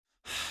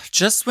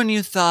Just when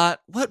you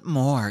thought, what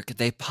more could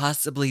they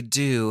possibly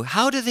do?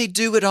 How do they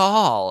do it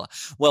all?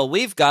 Well,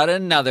 we've got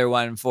another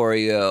one for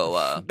you.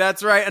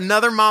 That's right.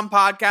 Another mom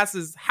podcast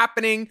is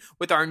happening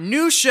with our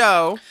new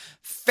show,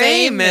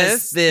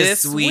 Famous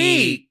This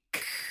Week.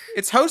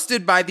 It's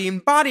hosted by the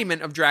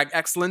embodiment of drag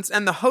excellence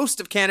and the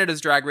host of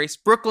Canada's Drag Race,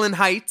 Brooklyn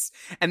Heights,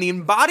 and the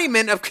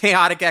embodiment of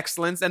chaotic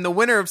excellence and the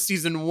winner of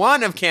season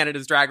 1 of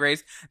Canada's Drag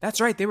Race. That's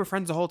right, they were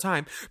friends the whole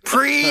time.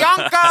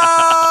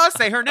 Priyanka!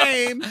 Say her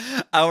name.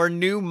 Our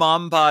new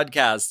mom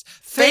podcast,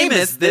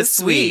 Famous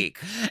This Week,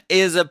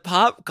 is a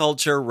pop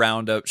culture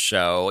roundup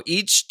show.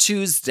 Each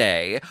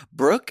Tuesday,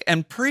 Brooke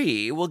and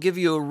Pri will give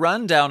you a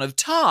rundown of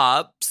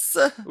tops.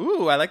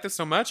 Ooh, I like this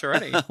so much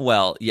already.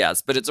 Well,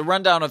 yes, but it's a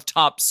rundown of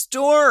top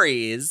stories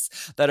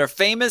that are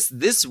famous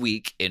this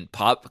week in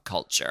pop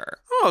culture.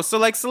 Oh, so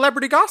like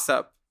celebrity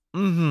gossip.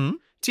 Mm-hmm.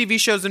 TV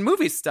shows and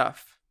movie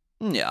stuff.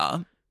 Yeah.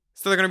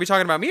 So they're going to be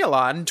talking about me a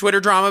lot. And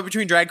Twitter drama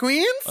between drag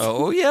queens.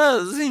 Oh,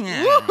 yes.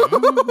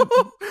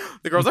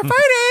 The girls are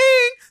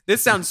fighting.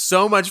 This sounds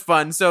so much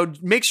fun. So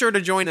make sure to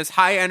join us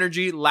high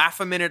energy,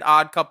 laugh-a-minute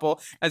odd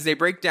couple as they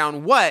break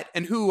down what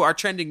and who are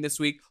trending this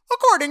week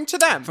according to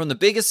them. From the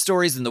biggest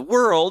stories in the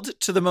world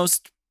to the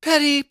most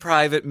petty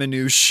private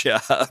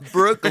minutia,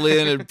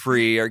 Brooklyn and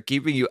Pri are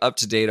keeping you up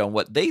to date on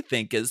what they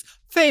think is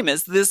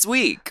famous this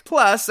week.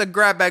 Plus, a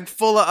grab bag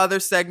full of other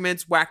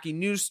segments, wacky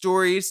news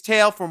stories,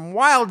 tale from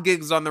wild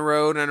gigs on the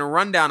road, and a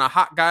rundown of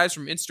hot guys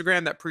from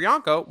Instagram that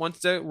Priyanka wants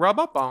to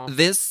rub up on.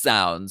 This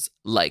sounds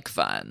like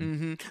fun.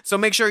 Mm-hmm. So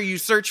make sure you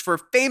search for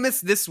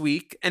Famous This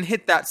Week and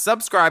hit that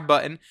subscribe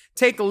button.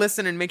 Take a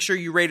listen and make sure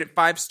you rate it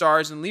 5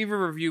 stars and leave a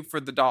review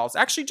for the dolls.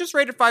 Actually, just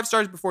rate it 5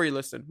 stars before you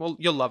listen. Well,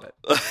 you'll love it.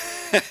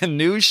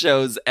 New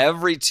shows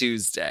every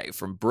Tuesday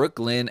from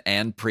Brooklyn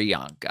and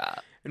Priyanka.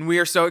 And we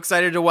are so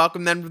excited to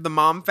welcome them to the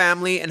mom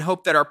family and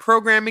hope that our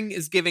programming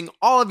is giving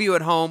all of you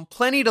at home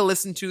plenty to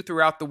listen to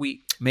throughout the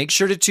week. Make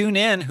sure to tune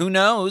in. Who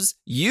knows?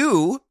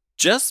 You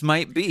just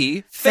might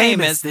be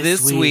famous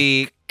this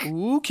week.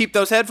 Ooh, keep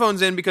those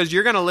headphones in because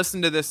you're going to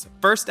listen to this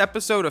first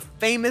episode of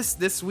Famous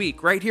This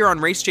Week right here on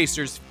Race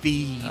Chasers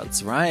feed.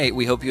 That's right.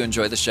 We hope you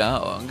enjoy the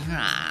show.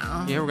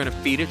 Yeah, we're going to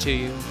feed it to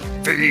you.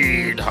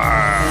 Feed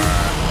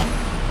her.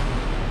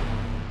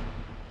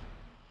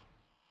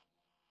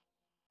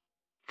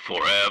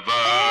 Forever.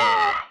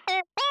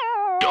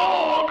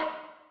 Dog.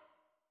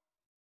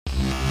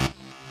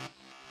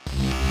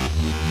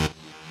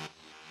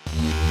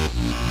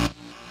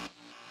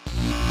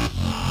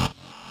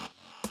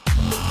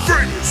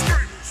 Famous.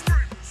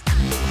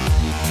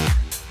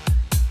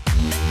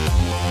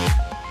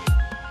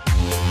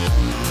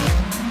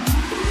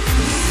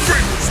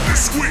 Famous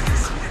this week.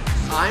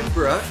 I'm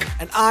Brooke.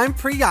 And I'm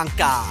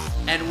Priyanka.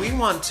 And we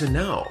want to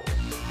know,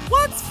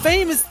 What's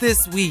famous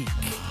this week?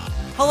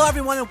 Hello,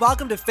 everyone, and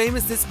welcome to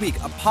Famous This Week,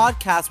 a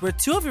podcast where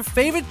 2 of your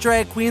favorite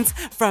drag queens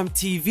from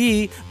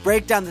TV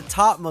break down the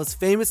top most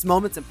famous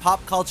moments in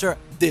pop culture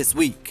this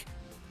week.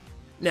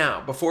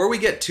 Now, before we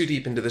get too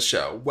deep into the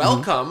show,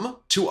 welcome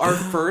to our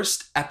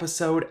first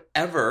episode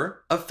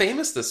ever of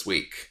Famous This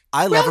Week.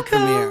 I love a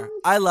premiere.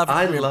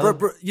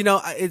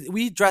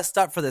 We dressed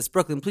up for this.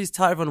 Brooklyn, please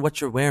tell everyone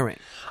what you're wearing.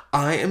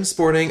 I am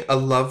sporting a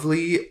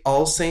lovely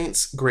All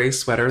Saints gray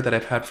sweater that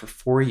I've had for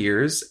 4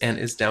 years and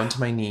is down to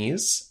my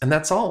knees. And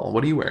that's all.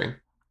 What are you wearing?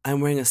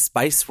 I'm wearing a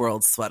Spice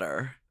World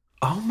sweater.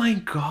 Oh my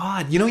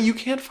God. You know, you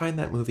can't find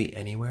that movie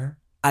anywhere.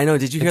 I know.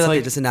 Did you hear It's that like-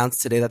 they just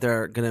announced today that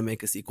they're going to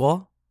make a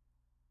sequel?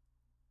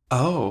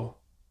 Oh.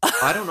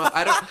 I don't know.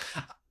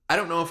 I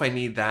don't know if I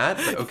need that,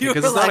 but okay, You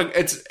because were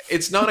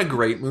it's not a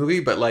great movie,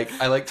 but like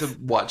I like to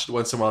watch it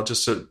once in a while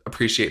just to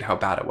appreciate how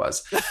bad it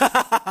was.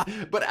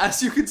 But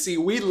as you can see,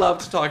 we love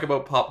to talk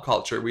about pop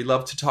culture. We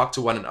love to talk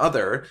to one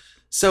another.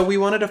 So we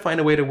wanted to find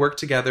a way to work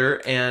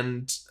together,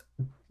 and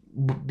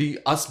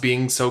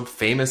being so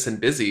famous and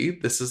busy,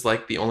 this is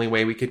like the only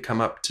way we could come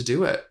up to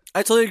do it.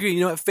 I totally agree.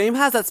 You know what? Fame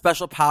has that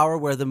special power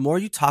where the more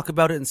you talk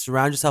about it and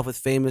surround yourself with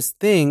famous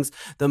things,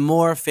 the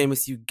more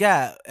famous you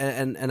get.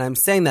 And I'm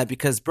saying that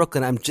because,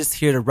 Brooklyn, I'm just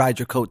here to ride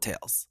your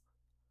coattails.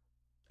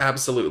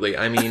 Absolutely.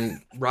 I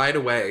mean, ride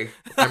away.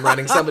 I'm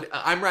riding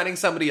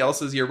somebody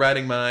else's. You're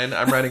riding mine.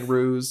 I'm riding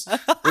Rue's.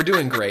 We're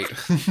doing great.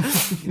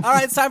 All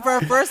right, it's time for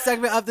our first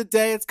segment of the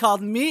day. It's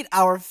called Meet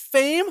Our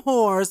Fame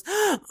Whores.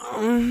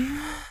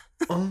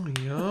 Oh,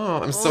 yeah.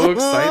 I'm so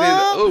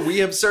excited. Oh, we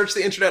have searched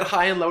the internet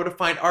high and low to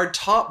find our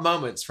top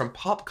moments from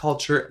pop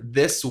culture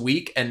this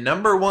week. And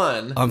number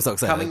 1, I'm so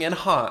excited. coming in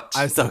hot.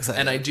 I'm so excited.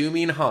 And I do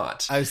mean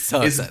hot. I'm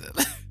so excited.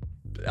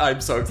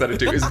 I'm so excited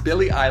too. Is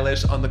Billie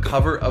Eilish on the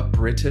cover of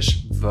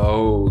British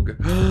Vogue?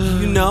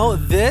 You know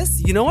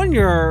when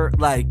you're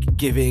like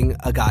giving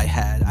a guy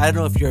head. I don't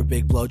know if you're a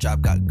big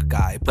blowjob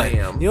guy, but I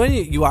am. You know when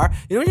you are.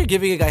 You know when you're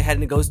giving a guy head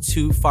and it goes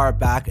too far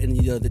back, and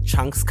the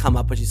chunks come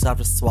up, but you still have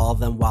to swallow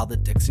them while the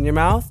dick's in your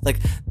mouth. Like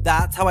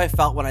that's how I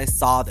felt when I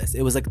saw this.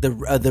 It was like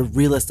the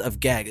realest of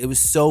gag. It was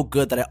so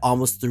good that I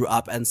almost threw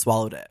up and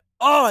swallowed it.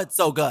 Oh, it's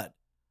so good.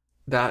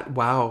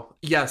 Wow.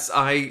 Yes,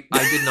 I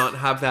did not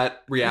have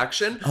that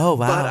reaction. Oh,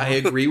 wow. But I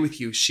agree with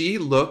you. She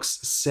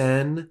looks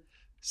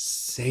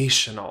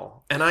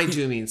sensational. And I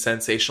do mean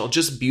sensational,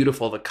 just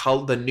beautiful.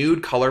 The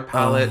nude color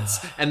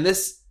palettes. And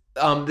this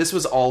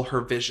was all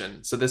her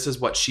vision. So this is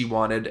what she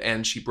wanted,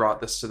 and she brought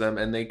this to them,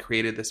 and they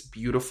created this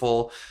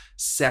beautiful,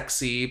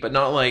 sexy, but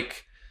not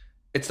like,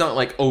 it's not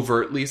like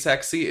overtly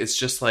sexy. It's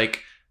just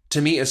like,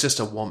 to me, it's just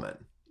a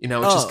woman. You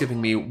know, it's just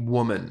giving me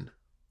woman.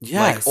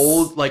 Yes.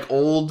 Like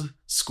old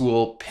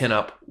school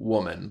pinup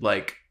woman.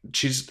 Like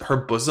her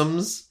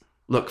bosoms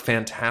look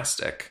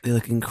fantastic. They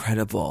look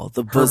incredible.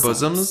 Her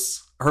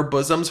bosoms,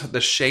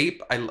 the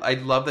shape. I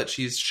love that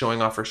she's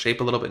showing off her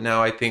shape a little bit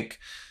now. I think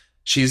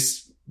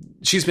she's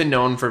been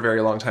known for a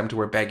very long time to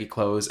wear baggy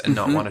clothes and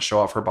not want to show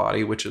off her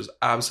body, which is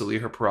absolutely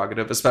her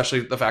prerogative,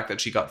 especially the fact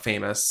that she got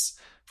famous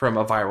from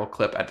a viral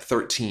clip at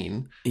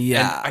 13.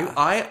 Yeah. And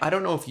I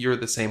don't know if you're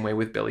the same way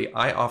with Billie.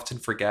 I often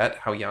forget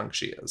how young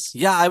she is.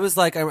 Yeah, I was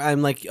like,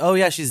 I'm like, oh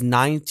yeah, she's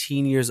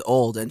 19 years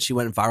old and she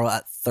went viral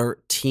at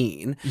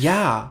 13.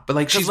 Yeah, but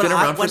like she's been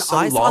around for so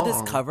long. When I saw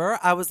this cover,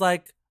 I was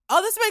like,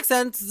 oh, this makes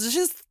sense.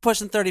 She's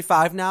pushing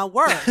 35 now.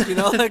 Work, you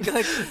know? like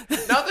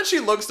Not that she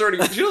looks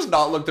 30. She does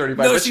not look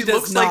 35. No, but she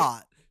looks does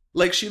not.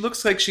 Like she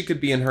looks like she could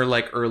be in her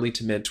like early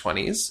to mid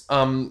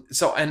 20s.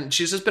 So, and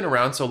she's just been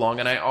around so long,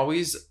 and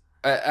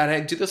I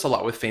do this a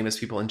lot with famous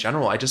people in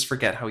general. I just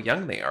forget how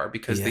young they are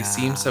because they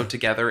seem so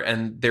together,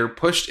 and they're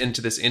pushed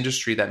into this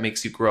industry that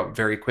makes you grow up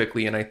very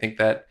quickly. And I think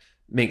that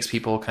makes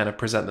people kind of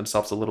present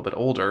themselves a little bit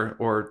older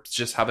or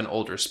just have an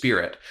older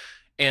spirit.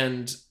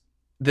 And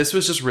this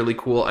was just really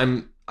cool.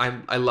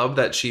 I love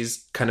that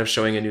she's kind of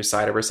showing a new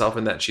side of herself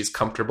and that she's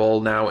comfortable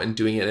now and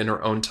doing it in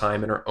her own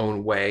time, in her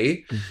own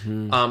way.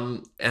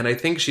 And I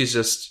think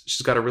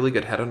she's got a really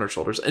good head on her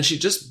shoulders, and she's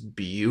just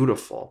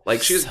beautiful.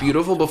 Like she was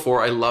beautiful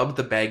before. I loved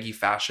the baggy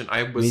fashion.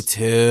 I was Me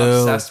too.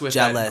 Obsessed with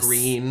Jealous.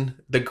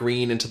 the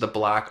green into the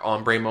black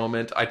ombre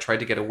moment. I tried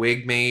to get a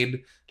wig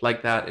made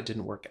like that. It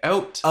didn't work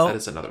out. That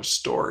is another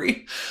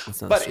story.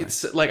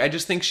 It's like, I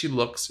just think she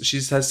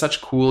has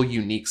such cool,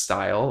 unique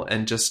style,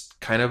 and just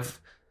kind of,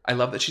 I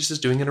love that she's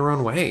just doing it her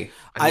own way.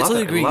 I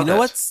totally agree. You know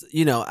what's,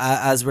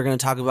 as we're going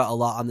to talk about a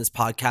lot on this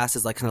podcast,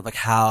 is like kind of like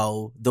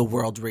how the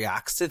world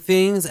reacts to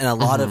things. And a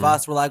lot of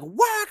us were like,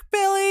 whack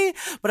Billie.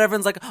 But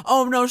everyone's like,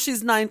 oh no,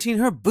 she's 19.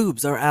 Her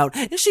boobs are out.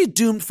 Is she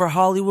doomed for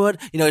Hollywood?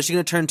 Is she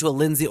going to turn to a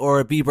Lindsay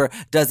or a Bieber?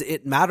 Does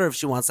it matter if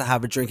she wants to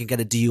have a drink and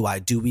get a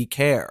DUI? Do we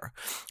care?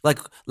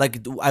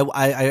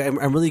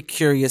 I'm really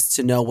curious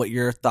to know what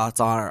your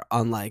thoughts are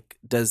on like,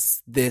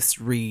 does this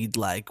read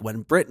like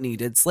when Britney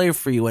did Slave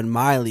for You, when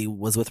Miley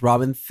was with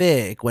Robin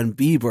Thicke, when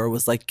Bieber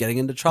was like getting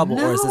into trouble?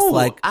 No, or is this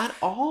like at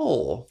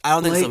all? I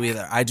don't think so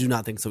either. I do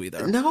not think so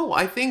either. No,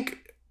 I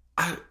think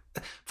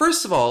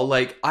first of all,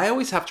 like, I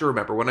always have to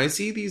remember when I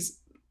see these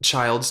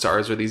child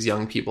stars or these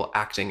young people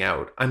acting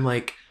out, I'm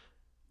like,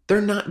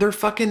 they're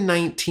fucking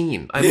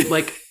 19. I'm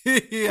like,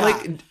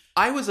 like,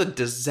 I was a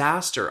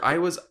disaster. I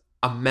was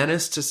a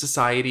menace to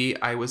society.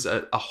 I was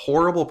a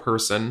horrible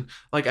person.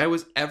 Like, I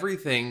was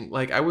everything.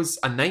 Like, I was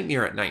a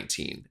nightmare at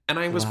 19, and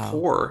I was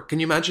poor. Can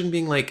you imagine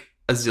being like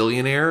a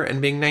zillionaire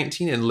and being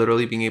 19 and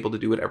literally being able to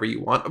do whatever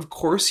you want? Of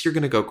course you're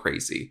going to go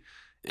crazy.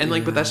 And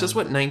like, but that's just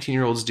what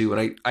 19-year-olds do.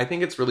 And I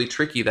think it's really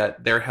tricky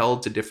that they're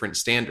held to different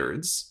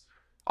standards.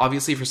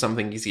 Obviously for some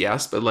things,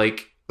 yes, but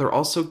like, they're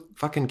also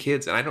fucking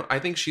kids. And I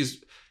think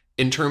she's,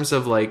 in terms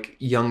of like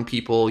young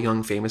people,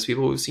 young famous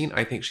people we've seen,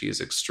 I think she is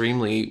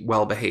extremely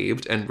well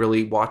behaved and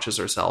really watches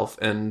herself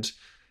and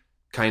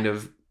kind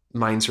of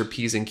minds her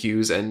P's and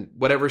Q's, and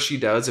whatever she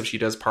does, if she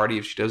does party,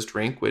 if she does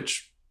drink,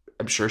 which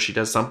I'm sure she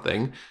does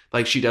something,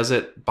 like she does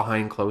it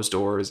behind closed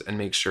doors and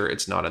makes sure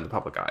it's not in the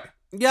public eye.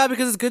 Yeah,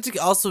 because it's good to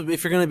also,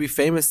 if you're going to be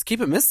famous,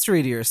 keep a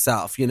mystery to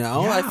yourself, Yeah.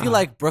 I feel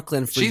like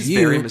Brooklyn, for she's you,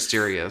 very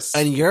mysterious.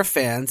 And your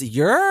fans,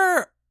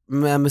 you're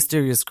a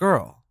mysterious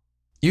girl.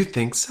 You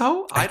think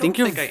so? I think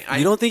you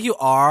don't think you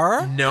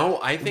are? No,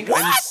 I think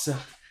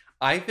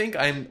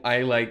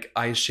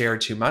I share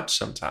too much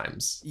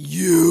sometimes.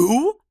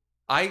 You?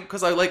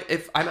 Because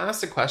if I'm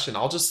asked a question,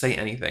 I'll just say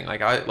anything.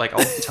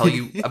 I'll tell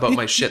you about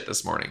my shit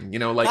this morning.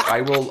 I'm an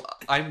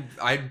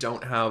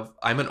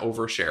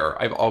overshare.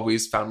 I've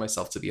always found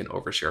myself to be an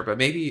overshare, but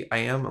maybe I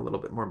am a little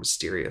bit more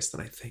mysterious than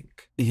I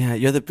think. Yeah,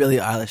 you're the Billie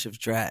Eilish of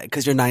drag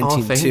because you're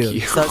 19 thank too. You.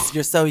 So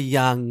you're so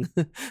young.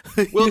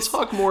 We'll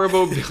talk more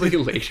about Billie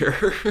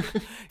later.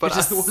 But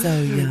you're just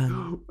so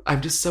young. I'm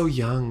just so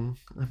young.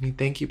 I mean,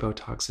 thank you,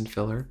 Botox and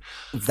filler.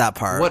 That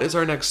part. What is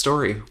our next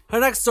story?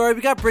 Our next story,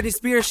 we got Britney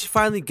Spears. She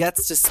finally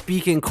gets to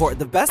speak in court.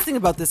 The best thing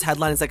about this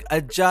headline is like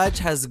a judge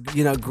has,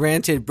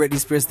 granted Britney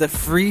Spears the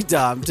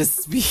freedom to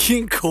speak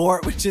in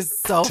court, which is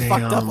so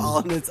fucked up all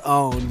on its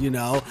own.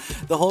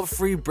 The whole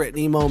Free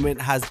Britney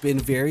moment has been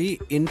very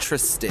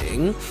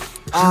interesting.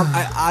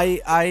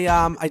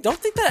 I don't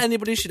think that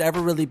anybody should ever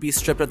really be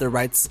stripped of their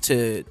rights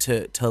to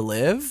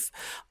live.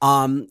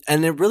 And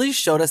it really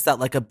showed us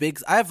that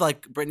I have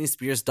like Britney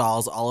Spears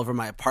dolls all over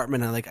my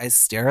apartment, and I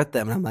stare at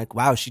them and I'm like,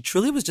 wow, she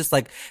truly was just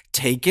like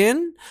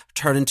taken,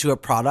 turned into a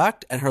product,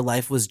 product and her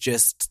life was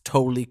just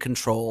totally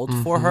controlled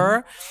for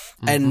her.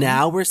 And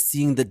now we're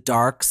seeing the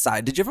dark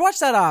side. Did you ever watch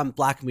that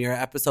Black Mirror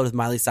episode with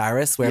Miley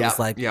Cyrus where it was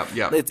like,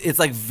 it's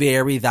like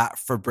very that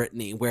for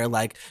Britney, where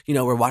like, you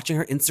know, we're watching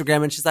her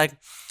Instagram and she's like,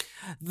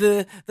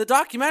 the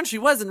documentary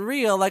wasn't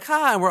real, like,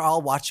 and we're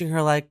all watching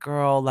her like,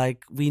 girl,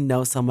 like, we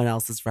know someone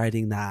else is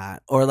writing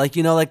that. Or like,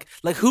 you know, like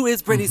who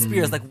is Britney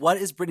Spears? Like, what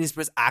is Britney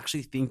Spears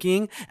actually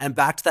thinking? And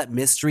back to that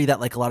mystery that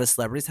like a lot of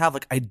celebrities have,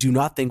 like, I do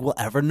not think we'll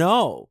ever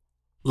know.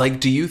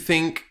 Like, do you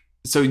think,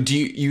 so do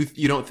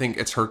you don't think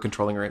it's her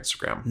controlling her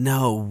Instagram?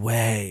 No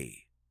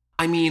way.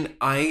 I mean,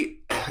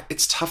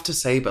 it's tough to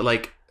say, but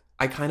like,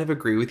 I kind of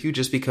agree with you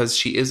just because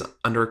she is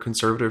under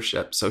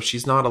conservatorship. So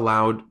she's not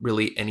allowed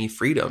really any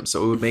freedom.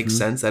 So it would make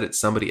sense that it's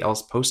somebody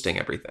else posting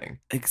everything.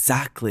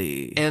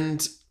 Exactly.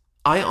 And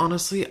I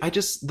honestly, I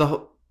just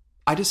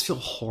feel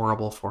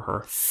horrible for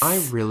her.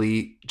 I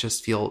really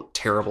just feel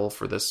terrible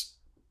for this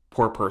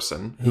poor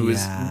person who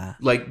has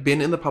like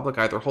been in the public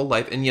eye their whole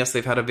life. And yes,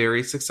 they've had a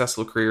very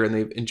successful career and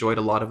they've enjoyed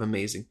a lot of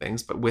amazing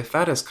things. But with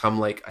that has come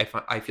like,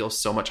 I feel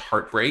so much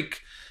heartbreak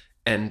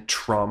and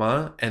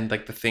trauma and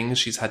like the things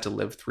she's had to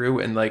live through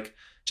and like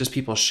just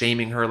people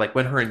shaming her, like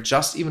when her and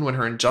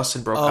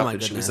Justin broke up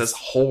and she was this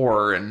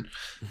whore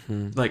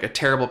and like a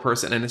terrible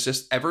person. And it's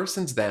just ever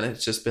since then,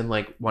 it's just been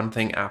like one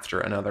thing after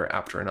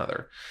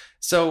another.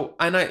 So,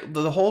 and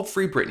the whole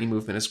Free Britney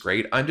movement is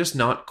great. I'm just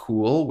not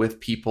cool with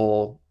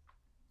people.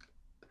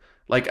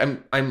 Like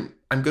I'm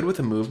good with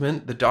the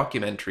movement. The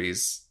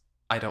documentaries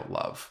I don't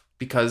love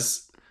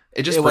because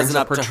it just brings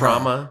up her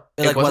trauma.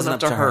 It wasn't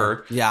up to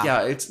her.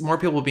 Yeah. It's more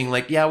people being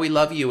like, yeah, we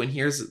love you. And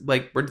here's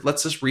like,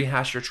 let's just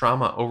rehash your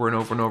trauma over and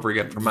over and over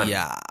again for money.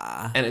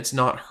 Yeah. And it's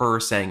not her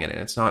saying it. And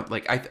it's not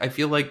like, I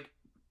feel like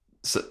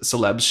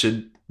celebs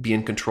should be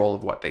in control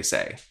of what they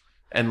say.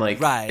 And like,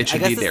 it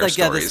should be their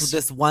stories.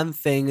 This one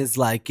thing is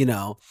like, you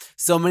know,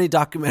 so many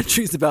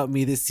documentaries about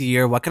me this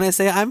year. What can I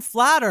say? I'm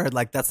flattered.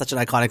 Like, that's such an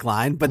iconic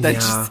line. But then she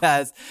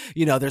says,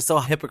 you know, they're so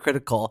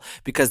hypocritical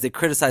because they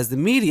criticize the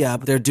media,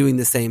 but they're doing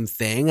the same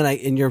thing.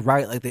 And you're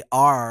right. Like, they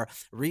are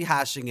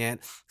rehashing it,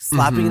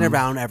 slapping it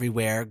around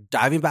everywhere,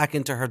 diving back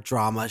into her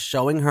drama,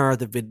 showing her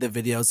the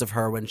videos of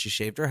her when she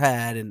shaved her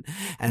head and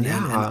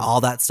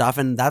all that stuff.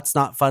 And that's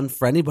not fun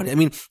for anybody. I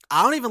mean,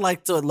 I don't even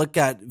like to look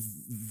at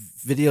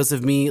videos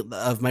of me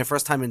of my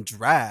first time in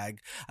drag.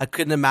 I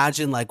couldn't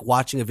imagine like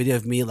watching a video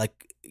of me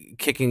like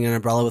kicking an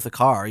umbrella with a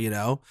car, you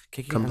know,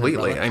 kicking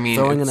completely. I mean,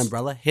 throwing an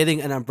umbrella,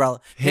 hitting an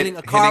umbrella, hitting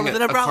a car with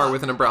an umbrella. A car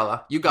with an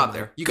umbrella. You got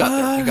there. You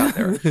got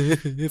there.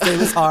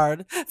 Famous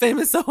hard.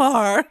 Famous so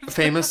hard.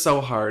 Famous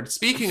so hard.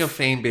 Speaking of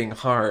fame being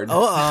hard,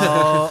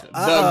 the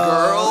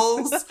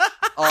girls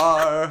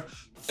are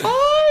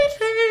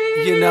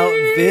fighting. You know,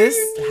 this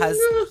has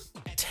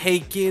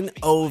taken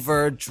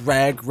over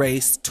Drag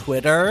Race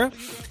Twitter.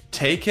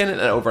 Taken it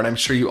over, and I'm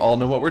sure you all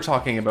know what we're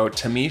talking about.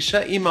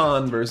 Tamisha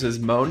Iman versus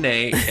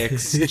Monet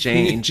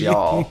exchange,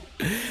 y'all.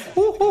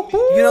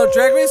 You know,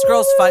 Drag Race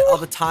girls fight all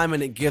the time,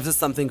 and it gives us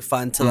something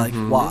fun to like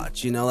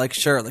watch. You know, like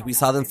sure, like we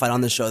saw them fight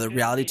on the show, the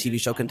reality TV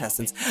show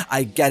contestants.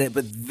 I get it,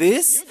 but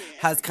this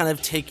has kind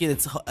of taken it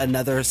to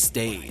another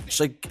stage.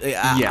 Like, you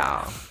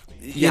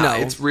know,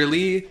 it's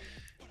really,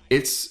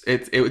 it's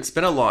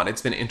been a lot.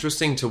 It's been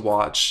interesting to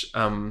watch,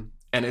 and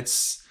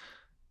it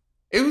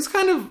was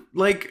kind of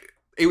like.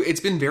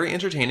 It's been very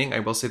entertaining, I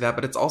will say that,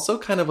 but it's also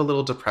kind of a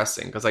little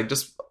depressing because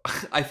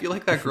I feel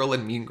like that girl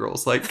in Mean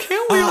Girls, like,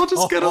 can't we all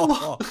just get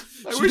along?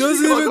 She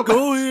doesn't even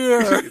go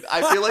here.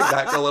 I feel like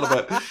that girl a little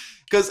bit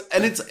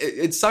and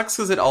it sucks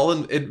because it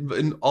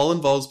all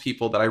involves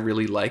people that I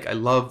really like. I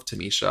love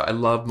Tamisha, I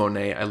love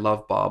Monet, I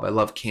love Bob, I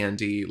love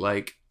Candy,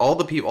 like all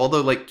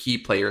the like key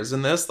players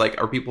in this like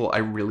are people I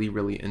really,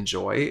 really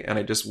enjoy, and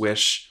I just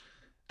wish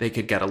they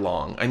could get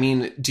along. I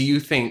mean, do you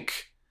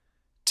think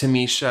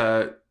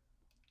Tamisha?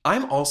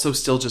 I'm also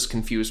still just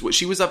confused.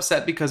 She was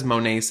upset because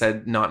Monet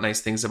said not nice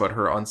things about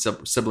her on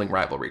Sibling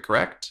Rivalry,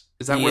 correct?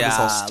 Is that where this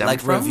all stemmed like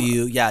from?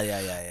 Review.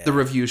 Yeah. The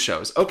review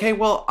shows. Okay,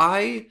 well,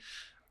 I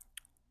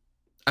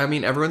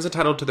mean, everyone's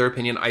entitled to their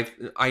opinion.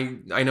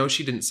 I know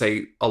she didn't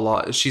say a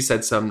lot. She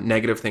said some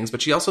negative things,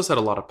 but she also said a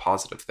lot of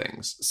positive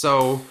things.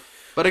 So,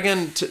 but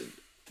again,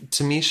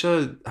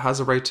 Tamisha has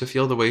a right to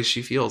feel the way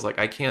she feels. Like,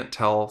 I can't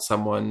tell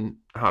someone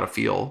how to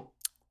feel.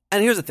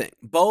 And here's the thing.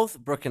 Both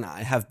Brooke and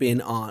I have been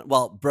on,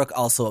 well, Brooke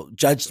also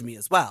judged me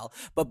as well,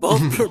 but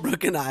both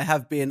Brooke and I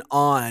have been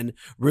on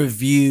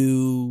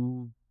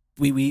review.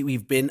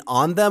 We've been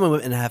on them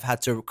and have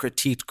had to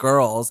critique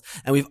girls,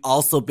 and we've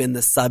also been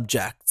the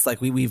subjects. Like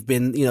we've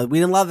been, you know, we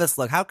didn't love this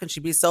look. How can she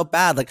be so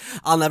bad? Like,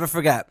 I'll never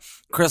forget.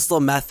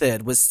 Crystal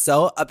Method was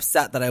so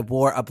upset that I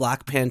wore a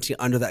black panty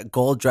under that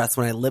gold dress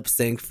when I lip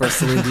synced for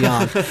Celine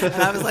Dion.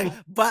 And I was like,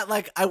 but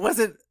like,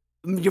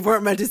 you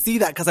weren't meant to see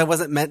that because I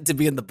wasn't meant to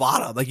be in the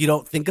bottom. Like, you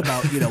don't think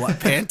about, you know, what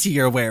panty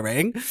you're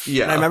wearing.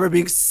 Yeah. And I remember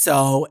being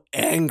so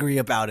angry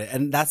about it.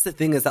 And that's the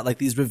thing is that, like,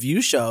 these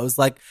review shows,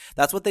 like,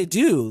 that's what they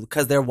do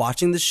because they're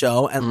watching the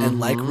show and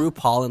like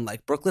RuPaul and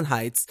like Brooklyn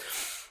Heights,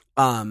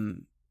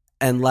 and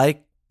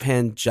like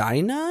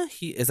Pangina.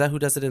 Is that who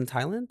does it in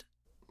Thailand?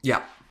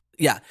 Yeah.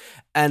 Yeah.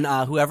 And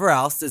whoever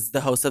else is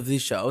the host of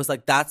these shows,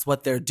 like that's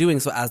what they're doing.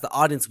 So as the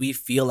audience, we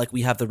feel like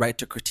we have the right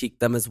to critique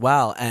them as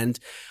well. And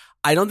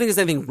I don't think there's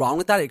anything wrong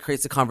with that. It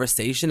creates a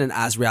conversation. And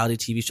as reality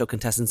TV show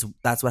contestants,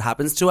 that's what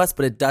happens to us.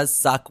 But it does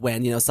suck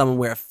when, someone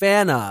we're a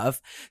fan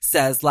of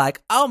says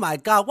like, oh my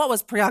God, what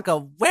was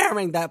Priyanka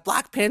wearing? That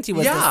black panty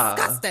was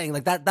disgusting.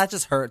 Like that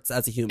just hurts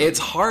as a human. It's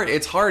hard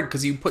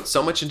because you put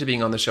so much into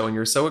being on the show and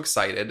you're so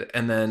excited.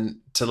 And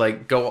then to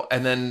like go,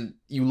 and then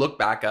you look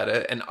back at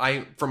it. And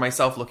for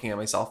myself, looking at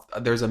myself,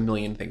 there's a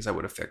million things I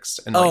would have fixed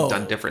and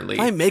done differently.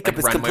 My makeup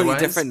is completely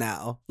different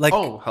now. Like,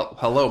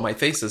 hello, my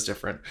face is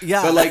different.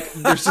 Yeah. But like,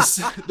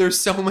 there's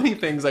so many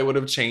things I would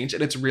have changed.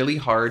 And it's really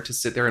hard to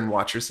sit there and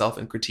watch yourself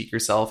and critique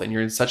yourself. And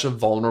you're in such a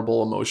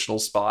vulnerable emotional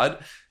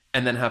spot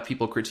and then have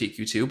people critique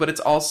you too. But it's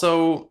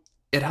also,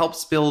 it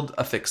helps build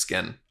a thick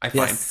skin, I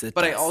find. Yes, it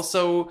but does.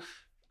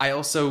 I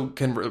also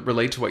can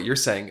relate to what you're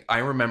saying. I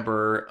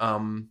remember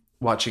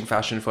watching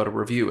Fashion Photo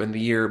Review, and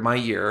my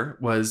year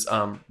was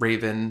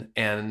Raven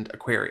and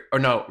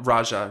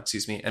Raja,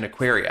 and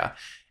Aquaria.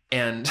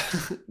 And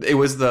it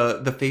was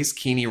the Face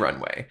Kini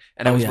runway.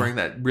 And I was wearing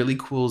that really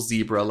cool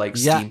zebra, like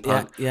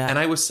steampunk. Yeah. And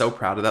I was so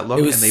proud of that look.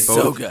 It was and they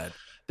so good.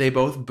 They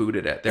both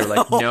booted it. They were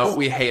like, no,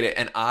 we hate it.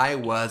 And I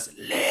was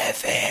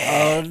livid.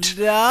 Oh,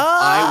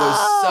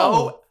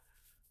 no.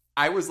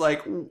 I was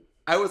like,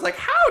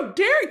 how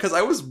dare you? Because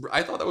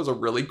I thought that was a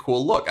really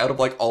cool look. Out of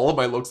like all of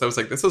my looks, I was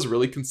like, this is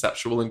really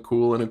conceptual and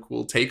cool and a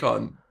cool take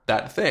on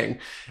that thing.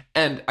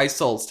 And I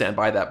still stand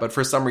by that. But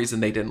for some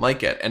reason, they didn't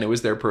like it. And it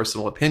was their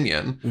personal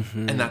opinion.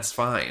 Mm-hmm. And that's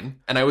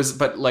fine. And I was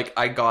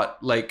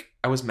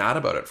mad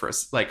about it for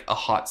a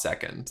hot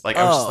second. Like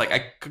I was just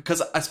like,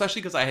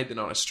 especially because I had been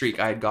on a streak.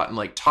 I had gotten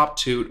like top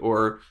toot,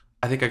 or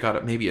I think I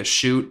got maybe a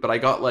shoot, but I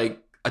got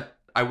like,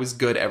 I was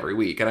good every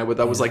week, and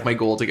that was like my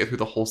goal to get through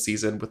the whole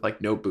season with like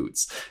no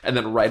boots, and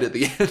then right at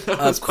the end,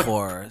 I was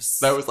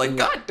like,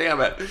 God damn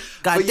it,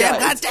 God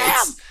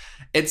damn.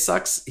 It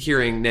sucks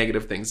hearing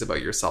negative things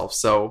about yourself.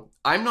 So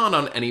I'm not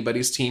on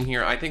anybody's team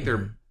here. I think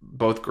they're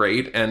both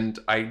great, and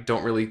I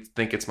don't really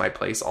think it's my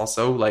place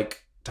also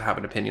like to have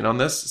an opinion on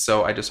this.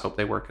 So I just hope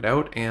they work it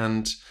out,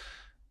 and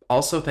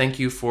also thank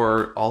you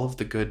for all of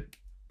the good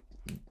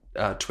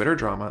Twitter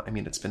drama. I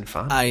mean, it's been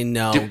fun. I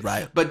know,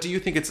 right? But do you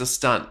think it's a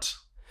stunt?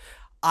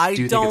 I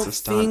don't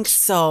think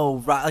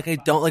so. Right? Like I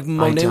don't. Like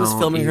Monet was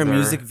filming her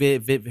music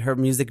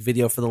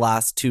video for the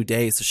last 2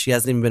 days, so she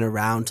hasn't even been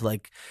around to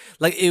like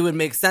it would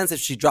make sense if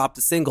she dropped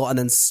a single and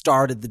then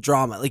started the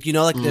drama. Like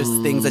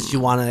there's things that you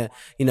want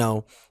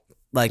to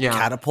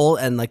catapult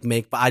and like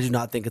make, but I do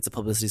not think it's a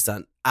publicity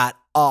stunt at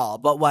all.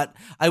 But what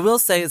I will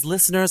say is,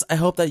 listeners, I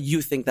hope that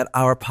you think that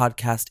our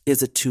podcast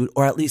is a toot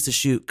or at least a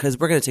shoot, because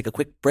we're going to take a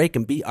quick break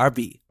and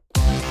BRB.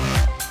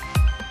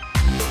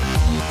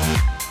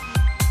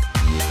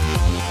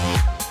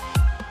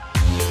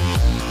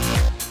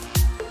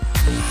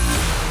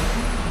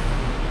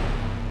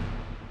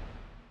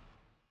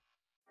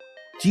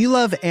 Do you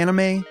love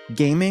anime,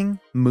 gaming,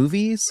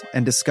 movies,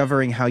 and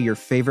discovering how your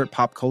favorite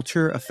pop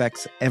culture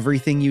affects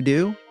everything you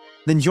do?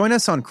 Then join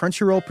us on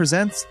Crunchyroll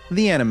Presents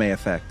The Anime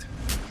Effect.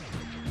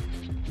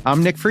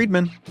 I'm Nick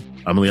Friedman.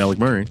 I'm Lee Alec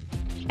Murray.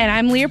 And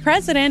I'm Leah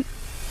President.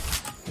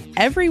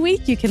 Every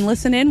week you can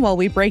listen in while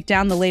we break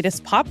down the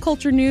latest pop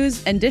culture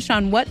news and dish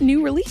on what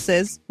new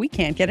releases we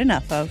can't get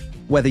enough of.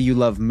 Whether you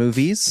love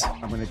movies,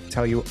 I'm going to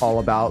tell you all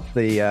about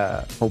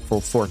the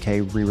hopeful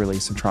 4K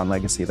re-release of Tron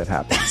Legacy that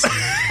happens.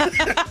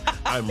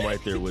 I'm right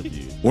there with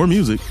you. Or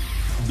music.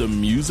 The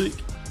music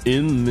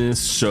in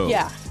this show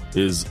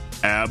is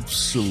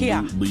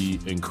absolutely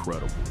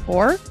incredible.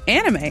 Or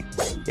anime. Yeah,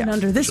 and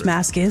under this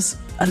mask is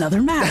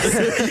another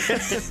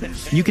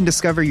mask. You can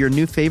discover your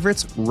new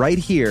favorites right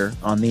here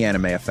on The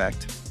Anime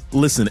Effect.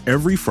 Listen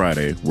every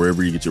Friday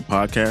wherever you get your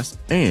podcast,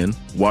 and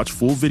watch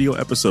full video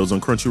episodes on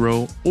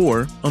Crunchyroll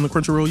or on the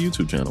Crunchyroll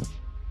YouTube channel.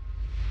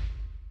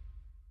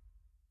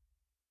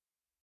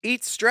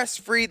 Eat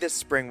stress-free this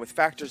spring with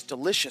Factor's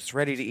delicious,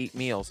 ready-to-eat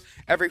meals.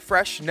 Every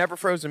fresh,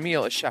 never-frozen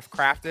meal is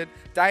chef-crafted,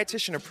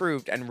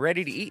 dietitian-approved, and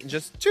ready to eat in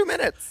just 2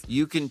 minutes.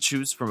 You can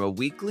choose from a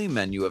weekly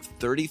menu of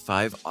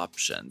 35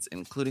 options,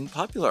 including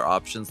popular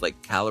options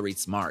like Calorie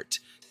Smart,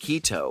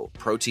 Keto,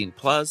 Protein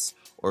Plus,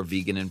 or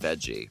vegan and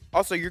veggie.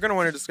 Also, you're going to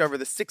want to discover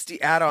the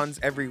 60 add-ons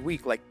every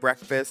week, like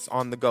breakfast,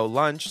 on-the-go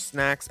lunch,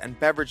 snacks, and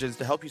beverages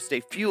to help you stay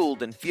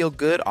fueled and feel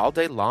good all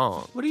day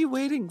long. What are you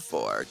waiting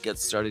for? Get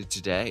started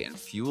today and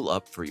fuel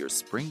up for your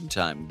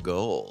springtime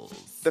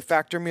goals. The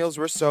Factor meals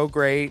were so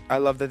great. I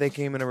love that they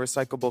came in a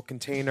recyclable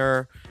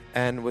container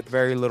and with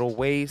very little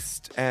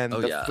waste. And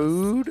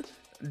food,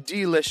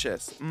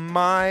 delicious.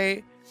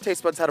 My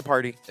taste buds had a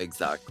party.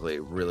 Exactly.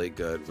 Really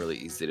good, really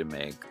easy to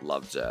make.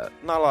 Loved it.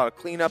 Not a lot of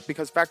cleanup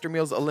because Factor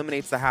Meals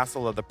eliminates the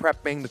hassle of the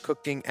prepping, the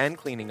cooking, and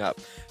cleaning up.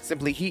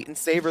 Simply heat and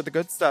savor the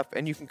good stuff,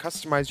 and you can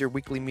customize your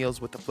weekly meals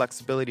with the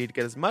flexibility to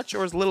get as much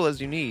or as little as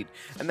you need,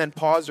 and then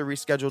pause or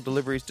reschedule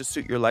deliveries to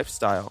suit your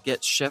lifestyle.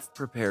 Get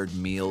chef-prepared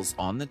meals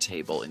on the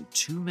table in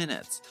 2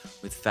 minutes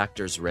with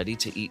Factor's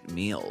ready-to-eat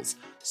meals.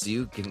 so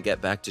you can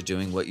get back to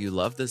doing what you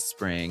love this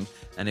spring.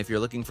 And if you're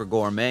looking for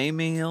gourmet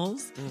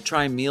meals,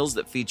 try meals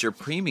that feature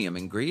premium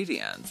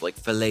ingredients like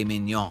filet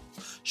mignon,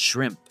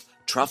 shrimp,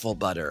 truffle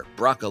butter,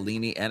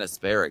 broccolini, and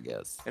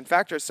asparagus. And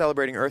Factor is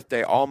celebrating Earth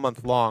Day all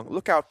month long.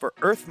 Look out for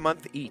Earth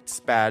Month Eats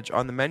badge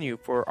on the menu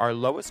for our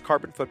lowest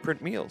carbon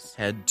footprint meals.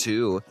 Head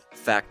to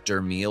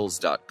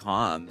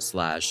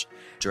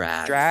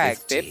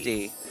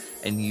factormeals.com/drag50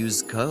 and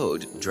use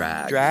code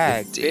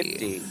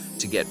DRAG50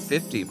 to get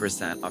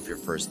 50% off your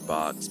first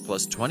box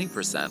plus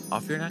 20%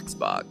 off your next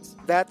box.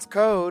 That's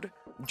code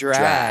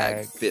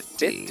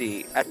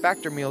DRAG50 at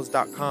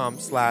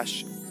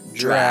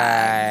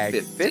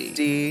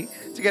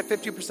factormeals.com/drag50 to get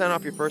 50%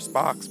 off your first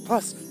box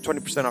plus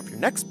 20% off your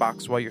next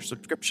box while your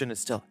subscription is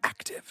still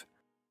active.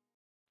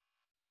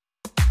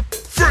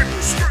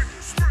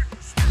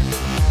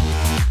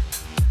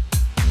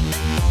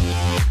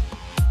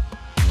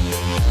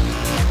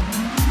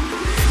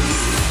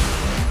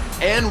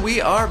 And we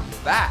are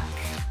back.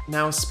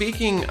 Now,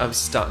 speaking of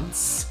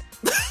stunts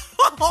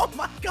Oh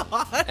my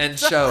God. and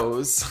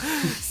shows,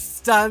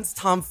 Stunts,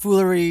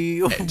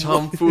 tomfoolery.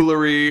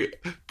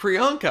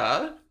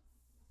 Priyanka,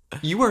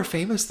 you are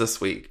famous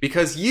this week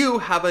because you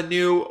have a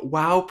new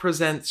WoW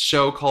Presents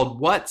show called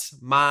What's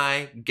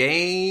My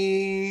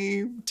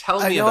Game? Tell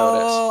me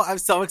about it. I'm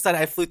so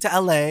excited. I flew to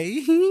LA,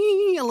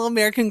 a little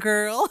American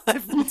girl. I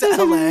flew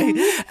to LA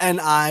and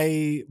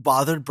I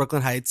bothered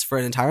Brooklyn Heights for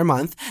an entire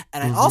month.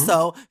 And I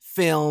also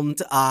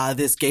filmed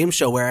this game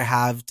show where I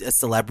have a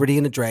celebrity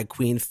and a drag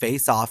queen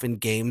face off in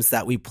games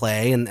that we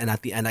play. And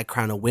at the end, I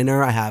crown a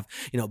winner. I have,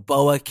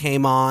 Boa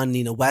came on,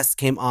 Nina West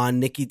came on,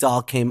 Nikki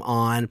Doll came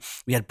on.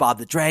 We had Bob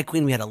the Drag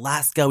Queen. We had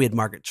Alaska. We had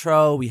Margaret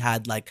Cho. We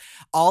had like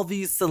all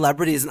these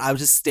celebrities. And I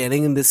was just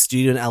standing in this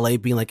studio in LA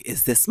being like,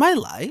 is this my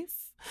life?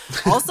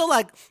 Also,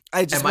 like,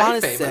 I just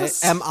want to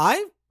say, am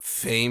I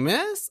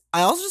famous?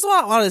 I also just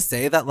want to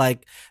say that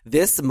like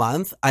this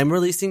month I'm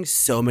releasing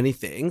so many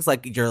things.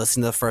 Like you're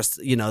listening to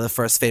the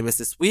first Famous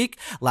this week.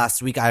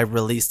 Last week I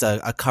released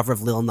a cover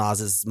of Lil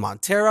Nas's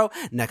Montero.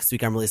 Next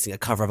week I'm releasing a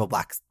cover of a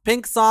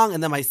Blackpink song,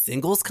 and then my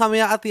single's coming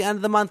out at the end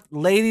of the month.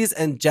 Ladies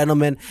and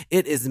gentlemen,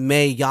 it is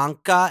May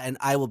Yonka, and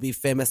I will be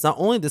famous not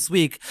only this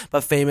week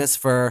but famous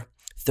for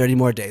 30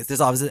 more days.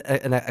 There's always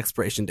an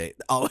expiration date.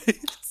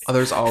 Always. Oh,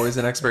 there's always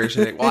an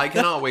expiration date. Well, I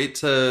cannot wait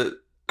to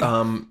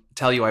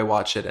tell you I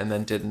watched it and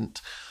then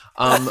didn't.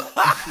 No,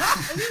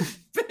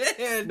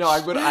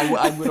 I'm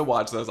gonna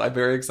watch those. I'm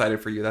very excited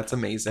for you. That's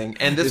amazing.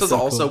 And this was so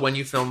also cool. When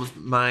you filmed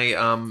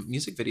my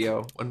music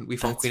video when we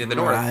filmed Queen of the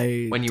North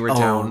when you were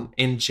down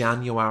in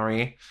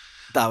January.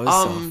 That was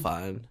so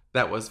fun.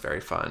 That was very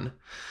fun.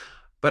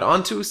 But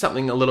on to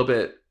something a little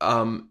bit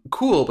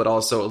cool, but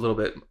also a little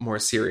bit more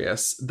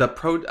serious. I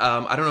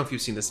don't know if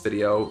you've seen this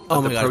video.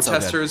 Of the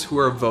protesters who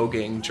are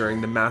voguing during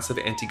the massive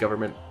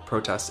anti-government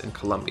protests in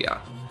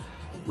Colombia,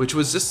 which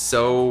was just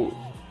so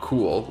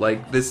cool.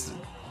 Like this,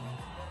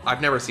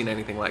 I've never seen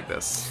anything like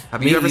this.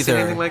 Have you ever seen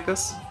anything like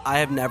this? I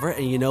have never.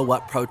 And you know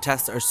what?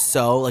 Protests are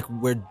so, like,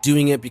 we're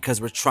doing it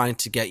because we're trying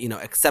to get,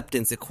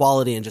 acceptance,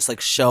 equality, and just like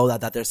show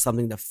that there's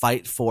something to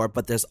fight for.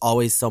 But there's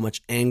always so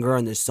much anger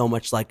and there's so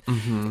much like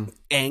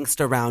angst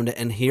around it.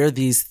 And here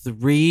these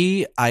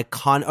three two of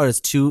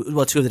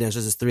the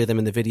dancers, there's three of them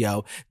in the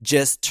video,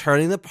 just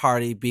turning the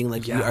party, being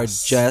like, we are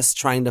just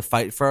trying to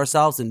fight for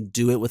ourselves and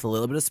do it with a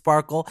little bit of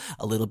sparkle,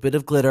 a little bit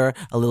of glitter,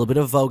 a little bit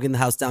of Vogue in the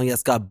house down.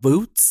 Yes, got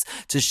boots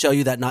to show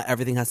you that not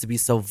everything has to be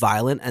so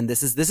violent. And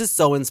this is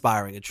so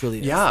inspiring. It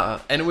truly is. Yeah.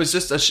 And it was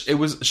just it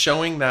was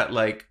showing that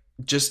I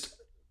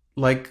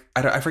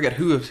forget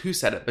who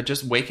said it, but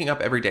just waking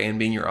up every day and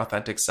being your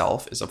authentic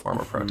self is a form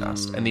of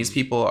protest. And these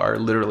people are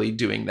literally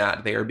doing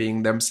that. They are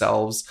being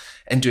themselves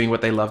and doing what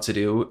they love to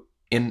do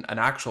in an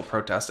actual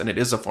protest. And it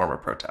is a form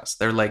of protest.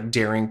 They're like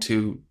daring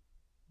to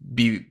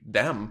be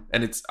them.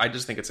 And I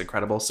just think it's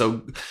incredible.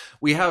 So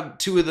we have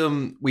two of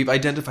them. We've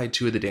identified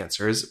two of the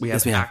dancers. We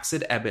have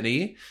Axid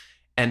Ebony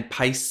and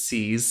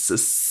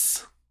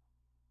Pisces.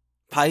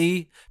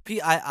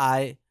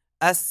 P-I-I-S-C-I-I-S-S.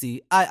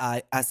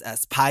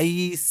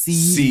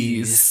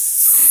 Pisces.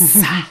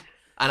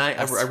 And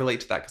I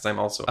relate to that because I'm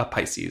also a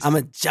Pisces. I'm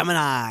a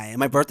Gemini.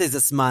 My birthday's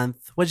this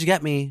month. What'd you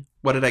get me?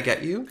 What did I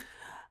get you?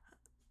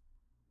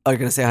 Oh, you're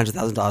going to say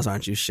 $100,000,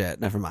 aren't you?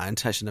 Shit. Never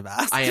mind. I shouldn't have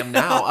asked. I am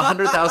now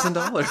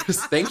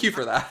 $100,000. Thank you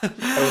for that.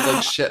 I was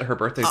like, shit, her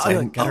birthday, so I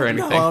didn't get her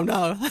anything. Oh,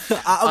 no.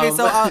 Okay,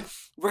 so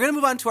we're going to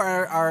move on to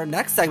our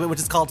next segment, which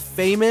is called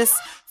Famous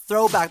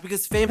Throwback,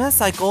 because fame has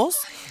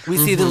cycles. We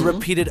see them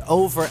repeated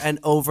over and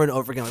over and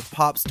over again with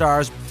pop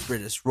stars,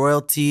 British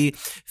royalty,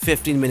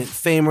 15-minute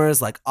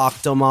famers like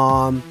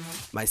Octomom,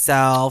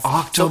 myself.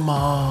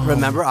 Octomom.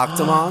 Remember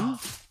Octomom?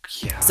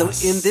 Yes. So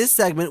in this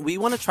segment, we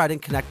want to try to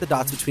connect the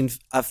dots between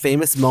a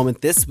famous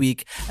moment this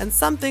week and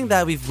something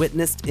that we've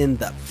witnessed in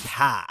the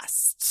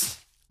past.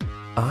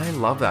 I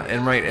love that.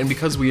 And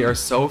because we are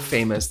so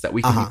famous that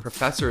we can be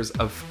professors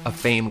of a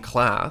fame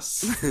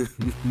class,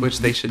 which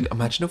they should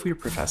imagine if we were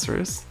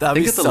professors.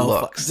 That'd be so the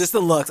looks. Just the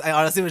looks. I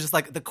honestly was just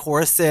like the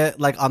corset,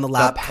 like on the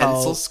lap, the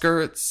pencil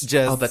skirts,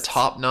 the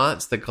top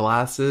knots, the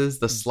glasses,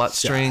 the slut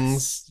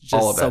strings. just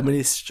All of so it.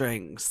 many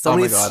strings. Oh my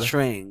many God.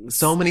 strings.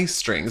 So many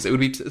strings. It would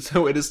be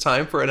so. It is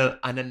time for an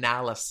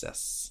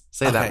analysis.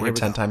 Say Okay, that here word we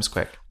 10 go. times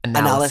quick.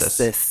 Analysis.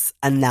 It's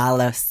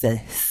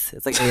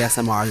like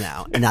ASMR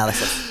now.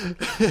 Analysis.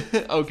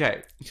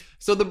 Okay.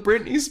 So the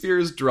Britney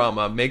Spears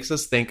drama makes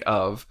us think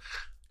of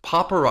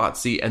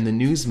paparazzi and the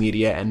news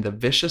media and the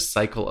vicious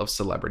cycle of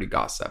celebrity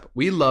gossip.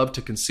 We love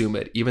to consume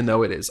it, even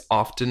though it is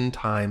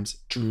oftentimes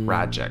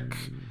tragic.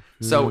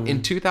 So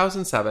in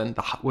 2007,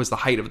 was the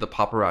height of the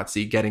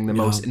paparazzi getting the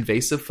most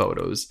invasive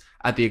photos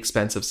at the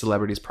expense of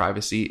celebrities'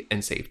 privacy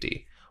and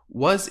safety.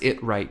 Was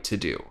it right to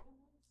do?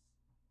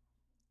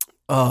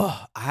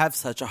 Oh, I have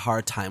such a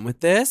hard time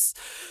with this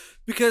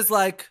because,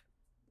 like,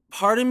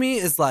 part of me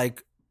is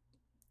like,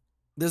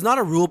 there's not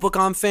a rule book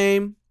on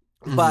fame,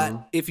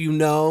 but if you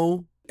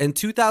know, in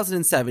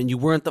 2007, you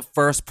weren't the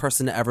first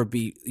person to ever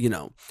be,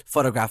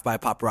 photographed by a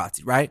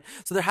paparazzi, right?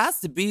 So there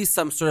has to be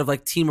some sort of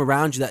like team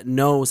around you that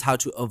knows how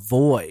to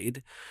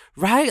avoid,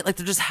 right? Like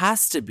there just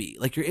has to be.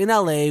 Like you're in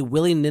LA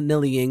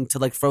willy-nillying to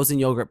like frozen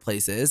yogurt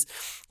places.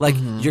 Like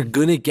you're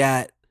gonna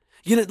get,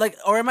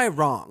 or am I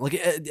wrong? Like,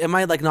 am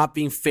I like not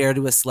being fair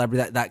to a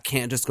celebrity that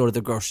can't just go to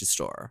the grocery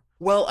store?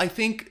 Well, I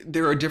think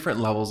there are different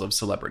levels of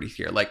celebrity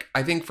here. Like,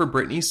 I think for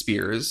Britney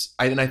Spears,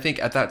 I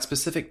think at that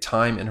specific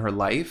time in her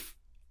life,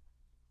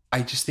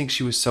 I just think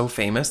she was so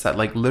famous that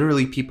like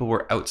literally people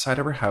were outside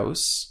of her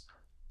house,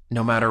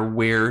 no matter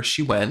where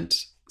she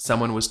went,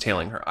 someone was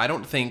tailing her. I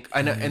don't think,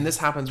 I know, and this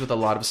happens with a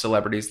lot of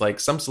celebrities. Like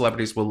some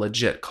celebrities will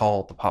legit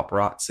call the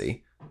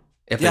paparazzi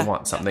if they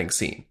want something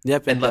seen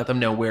and let them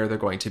know where they're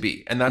going to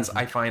be. And that's,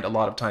 I find a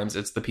lot of times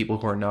it's the people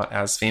who are not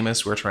as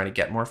famous who are trying to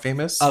get more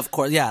famous. Of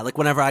course, yeah. Like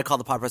whenever I call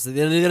the paparazzi,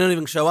 they don't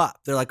even show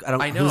up. They're like,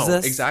 I know, who's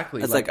this?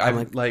 Exactly. It's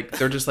I'm like,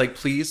 they're just like,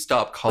 please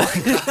stop calling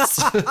us.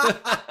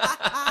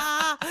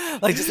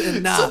 Like just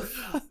enough.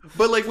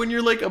 But like when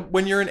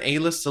you're an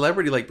A-list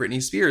celebrity like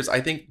Britney Spears, I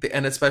think,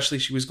 and especially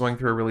she was going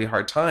through a really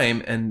hard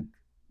time and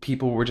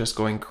people were just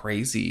going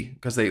crazy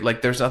because they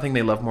like, there's nothing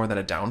they love more than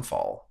a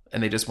downfall.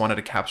 And they just wanted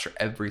to capture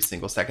every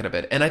single second of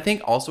it. And I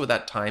think also at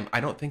that time, I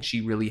don't think she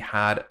really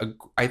had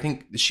I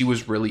think she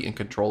was really in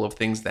control of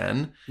things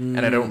then.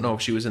 And I don't know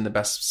if she was in the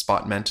best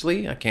spot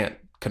mentally. I can't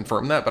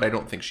confirm that, but I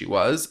don't think she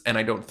was. And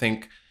I don't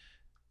think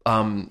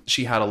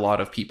she had a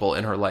lot of people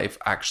in her life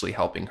actually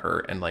helping her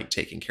and like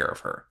taking care of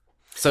her.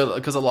 So,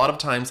 because a lot of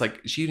times, like,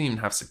 she didn't even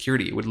have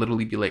security. It would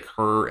literally be like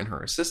her and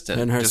her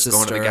assistant and her just sister,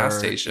 going to the gas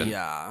station.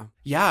 Yeah.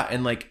 Yeah.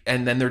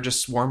 And then they're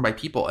just swarmed by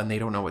people and they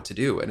don't know what to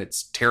do. And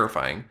it's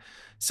terrifying.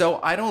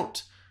 So at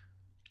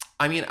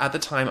the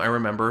time, I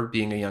remember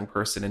being a young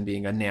person and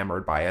being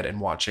enamored by it and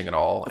watching it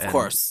all. Of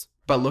course.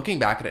 But looking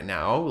back at it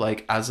now,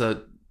 like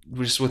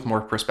just with more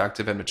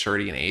perspective and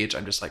maturity and age,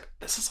 I'm just like,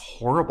 this is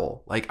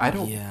horrible. Like, I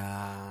don't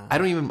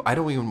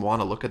even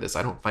want to look at this.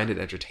 I don't find it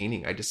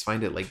entertaining. I just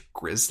find it like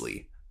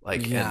grisly.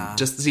 Like, and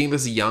just seeing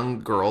this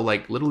young girl,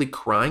 like literally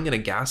crying in a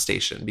gas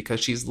station because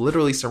she's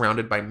literally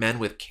surrounded by men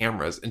with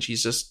cameras and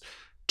she's just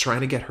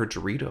trying to get her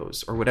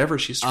Doritos or whatever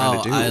she's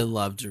trying to do. I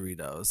love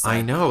Doritos.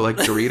 I know, like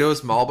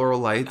Doritos, Marlboro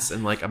Lights,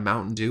 and like a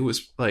Mountain Dew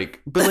is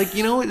like, but like,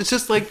 it's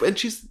just like, and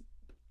she's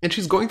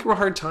going through a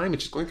hard time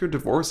and she's going through a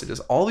divorce. It is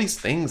all these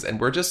things. And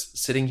we're just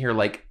sitting here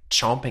like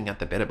chomping at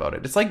the bit about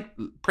it. It's like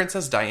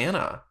Princess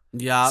Diana.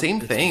 Yeah. Same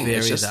thing.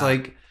 It's just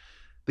like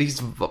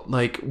these,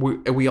 like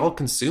we all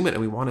consume it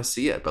and we want to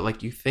see it. But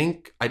like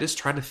I just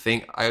try to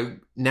think,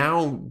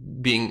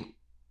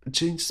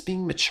 just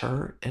being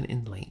mature and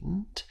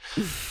enlightened,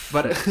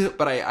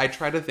 but I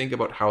try to think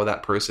about how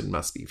that person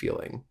must be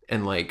feeling,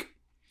 and like,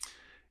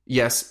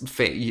 yes,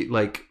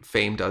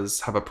 fame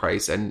does have a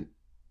price, and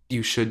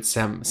you should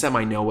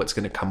semi know what's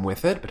going to come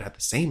with it, but at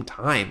the same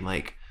time,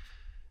 like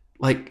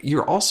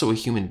you're also a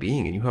human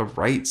being and you have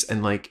rights,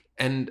 and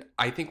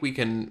I think we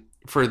can,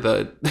 for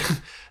the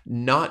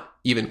not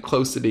even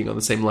close to being on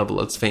the same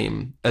level as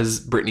fame as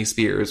Britney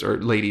Spears or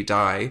Lady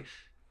Di.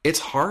 It's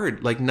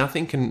hard. Like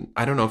nothing can,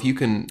 I don't know if you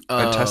can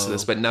attest to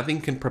this, but nothing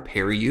can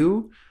prepare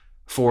you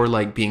for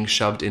like being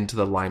shoved into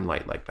the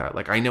limelight like that.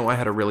 Like I know I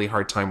had a really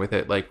hard time with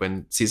it. Like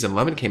when season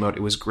 11 came out,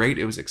 it was great.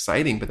 It was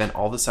exciting. But then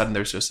all of a sudden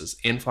there's just this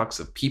influx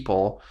of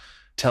people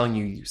telling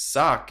you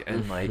suck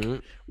and like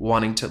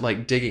wanting to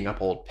like digging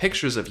up old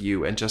pictures of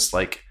you. And just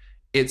like,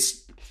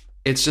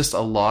 it's just a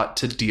lot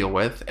to deal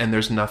with, and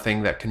there's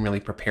nothing that can really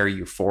prepare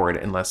you for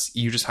it unless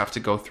you just have to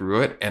go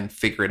through it and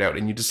figure it out.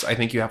 And I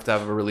think you have to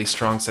have a really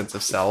strong sense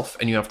of self,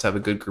 and you have to have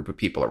a good group of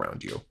people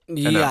around you.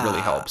 And that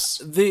really helps.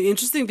 The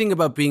interesting thing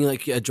about being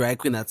like a drag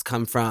queen that's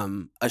come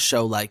from a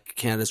show like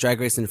Canada's Drag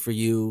Race, and for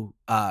you,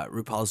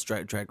 RuPaul's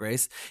Drag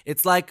Race,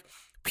 it's like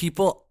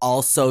people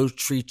also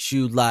treat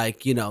you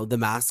like, the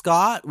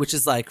mascot, which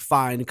is like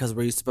fine because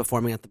we're used to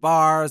performing at the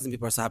bars and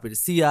people are so happy to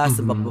see us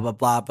and blah, blah, blah,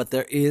 blah. But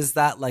there is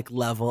that like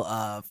level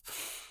of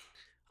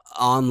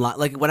online,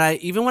 like when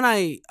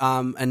I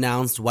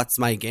announced What's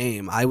My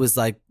Game, I was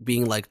like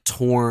being like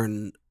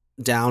torn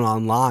down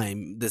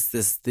online.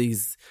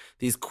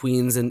 These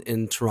queens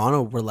in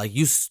Toronto were like,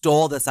 you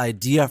stole this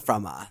idea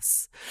from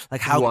us.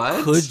 Like,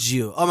 how could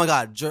you? Oh my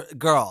God,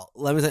 girl,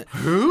 let me say,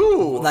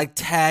 who? Like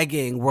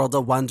tagging World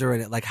of Wonder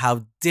in it. Like,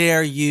 how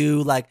dare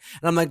you? Like,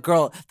 and I'm like,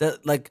 girl,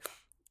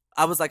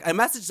 I was like, I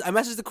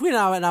messaged the queen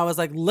and I was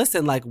like,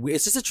 listen, like,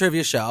 it's just a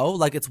trivia show.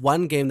 Like, it's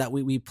one game that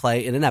we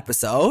play in an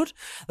episode.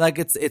 Like,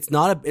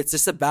 it's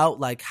just about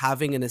like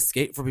having an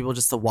escape for people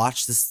just to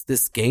watch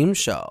this game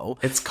show.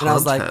 It's content. And I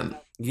was like,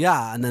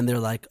 yeah. And then they're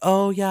like,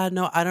 oh yeah,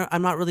 no,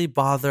 I'm not really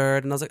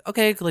bothered. And I was like,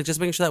 okay, like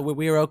just making sure that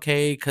we were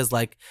okay. Cause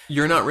like,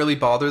 you're not really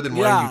bothered. Then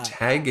why are you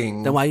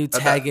tagging? Then why are you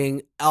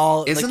tagging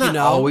Isn't that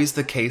always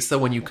the case though?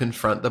 When you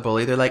confront the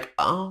bully, they're like,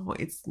 oh,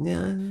 it's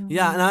yeah.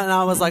 Yeah. And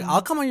I was like,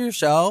 I'll come on your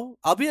show.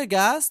 I'll be a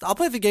guest. I'll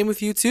play the game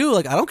with you too.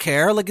 Like, I don't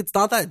care. Like, it's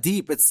not that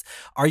deep. It's,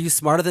 are you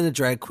smarter than a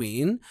drag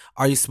queen?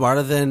 Are you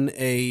smarter than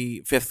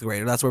a fifth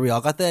grader? That's where we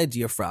all got the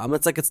idea from.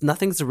 It's like,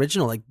 nothing's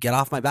original. Like, get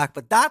off my back.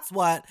 But that's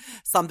what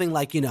something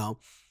like,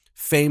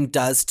 Fame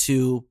does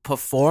to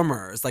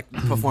performers, like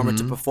performer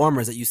to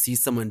performers, that you see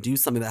someone do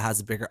something that has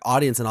a bigger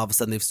audience and all of a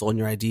sudden they've stolen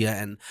your idea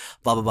and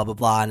blah, blah, blah, blah,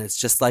 blah. And it's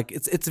just like,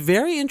 it's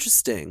very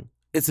interesting.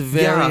 It's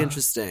very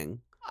interesting.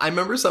 I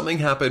remember something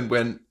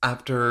happened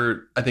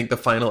after I think the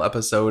final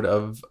episode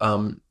of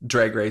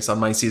Drag Race on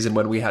my season,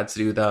 when we had to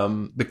do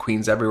the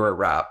Queens Everywhere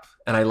rap.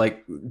 And I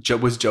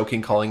was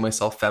joking, calling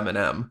myself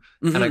Feminem.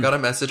 And I got a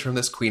message from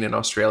this queen in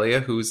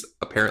Australia who's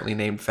apparently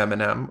named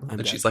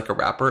Feminem. She's like a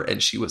rapper,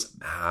 and she was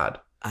mad.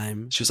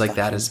 She was like,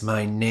 that is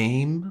my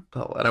name.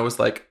 And I was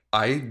like,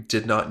 I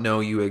did not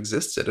know you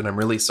existed. And I'm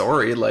really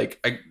sorry.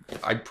 Like,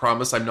 I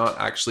promise I'm not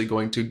actually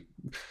going to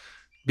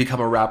become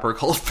a rapper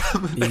called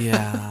Feminem.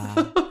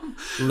 Yeah.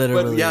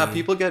 Literally. But yeah,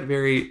 people get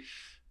very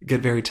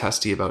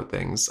testy about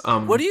things.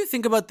 What do you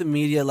think about the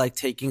media, like,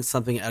 taking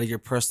something out of your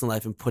personal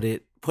life and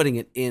putting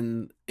it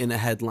in a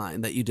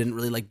headline that you didn't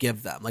really like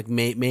give them? Like,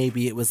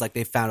 maybe it was like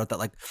they found out that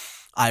like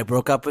I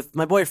broke up with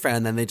my boyfriend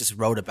and then they just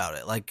wrote about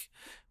it. Like,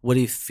 what do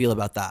you feel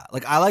about that?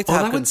 Like, I like to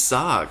have... that would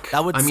suck.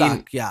 That would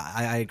suck. Yeah,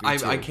 I agree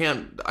too.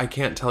 I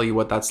can't tell you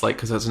what that's like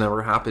because that's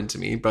never happened to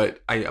me, but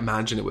I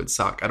imagine it would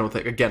suck. I don't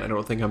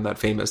think I'm that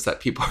famous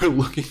that people are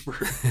looking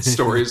for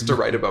stories to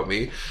write about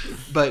me.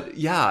 But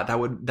yeah,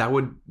 that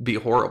would be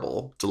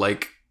horrible to,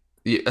 like,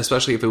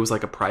 especially if it was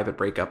like a private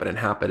breakup and it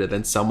happened and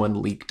then someone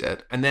leaked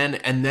it. And then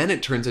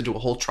it turns into a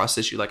whole trust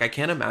issue. Like, I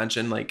can't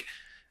imagine, like,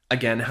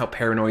 again, how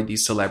paranoid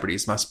these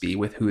celebrities must be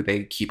with who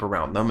they keep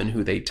around them and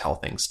who they tell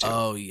things to.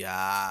 Oh,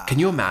 yeah. Can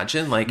you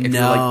imagine, like, if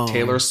you're like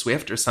Taylor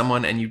Swift or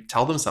someone and you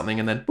tell them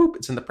something and then boop,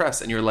 it's in the press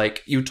and you're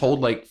like, you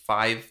told like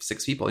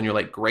 5-6 people and you're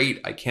like,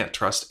 great, I can't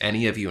trust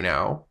any of you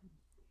now.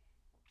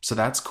 So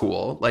that's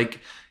cool.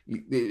 Like,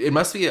 it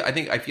must be,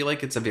 I feel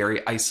like it's a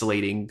very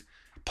isolating,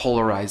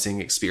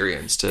 polarizing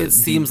experience to it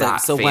seems be that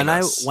like. So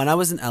famous. when I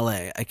was in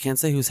LA, I can't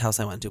say whose house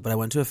I went to, but I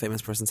went to a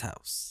famous person's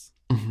house.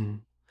 Mm-hmm.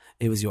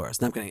 It was yours.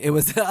 No, I'm kidding. It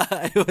was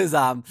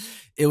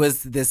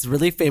this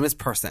really famous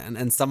person,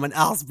 and someone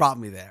else brought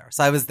me there.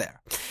 So I was there,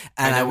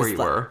 and I know where you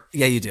were.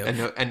 Yeah, you do.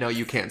 And no,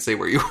 you can't say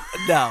where you were.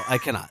 No, I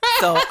cannot.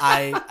 So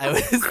I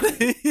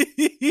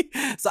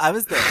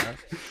was there,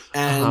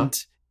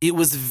 and it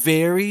was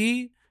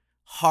very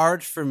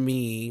hard for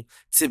me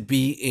to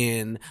be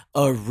in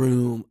a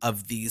room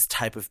of these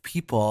type of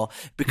people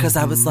because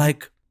I was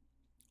like,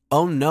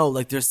 oh no,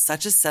 like there's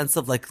such a sense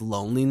of like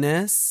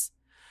loneliness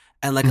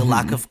and like a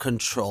lack of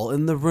control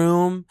in the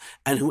room.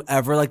 And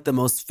whoever like the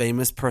most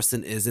famous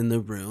person is in the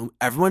room,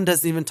 everyone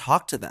doesn't even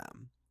talk to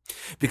them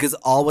because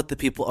all what the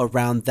people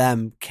around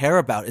them care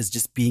about is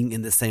just being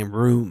in the same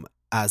room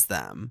as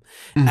them.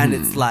 And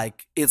it's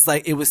like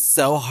it was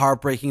so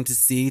heartbreaking to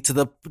see to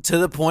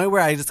the point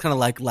where I just kind of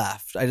like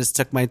left. I just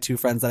took my 2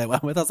 friends that I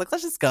went with. I was like,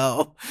 let's just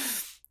go.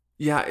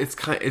 Yeah,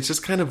 it's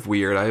just kind of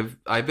weird.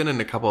 I've been in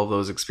a couple of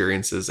those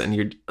experiences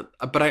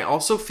but I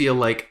also feel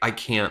like I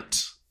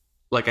can't.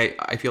 Like,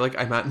 I feel like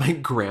I'm at my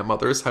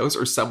grandmother's house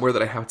or somewhere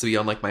that I have to be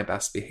on, like, my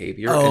best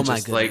behavior. Oh, and my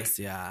just, goodness,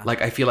 like, yeah.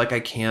 Like, I feel like I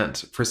can't,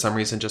 for some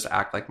reason, just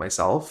act like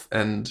myself.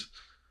 And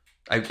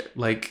I don't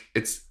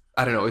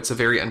know, it's a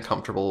very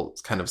uncomfortable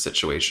kind of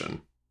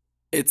situation.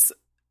 It's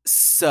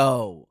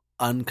so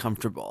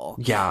uncomfortable.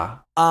 Yeah.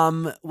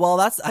 Well,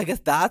 I guess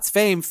that's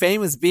fame.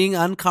 Fame is being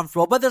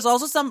uncomfortable. But there's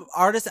also some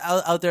artists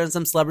out there and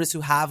some celebrities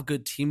who have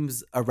good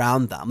teams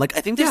around them. Like,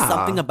 I think there's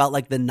something about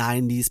like the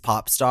 90s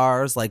pop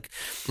stars. Like,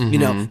 you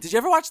know, did you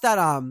ever watch that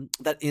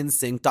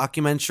NSYNC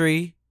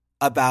documentary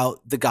about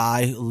the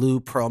guy,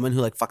 Lou Pearlman,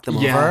 who like fucked them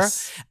over?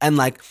 And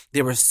like,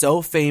 they were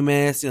so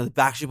famous, you know, the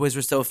Backstreet Boys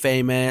were so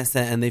famous,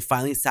 and they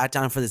finally sat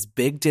down for this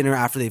big dinner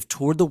after they've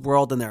toured the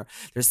world, and their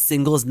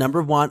singles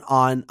 #1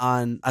 on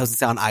I was gonna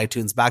say on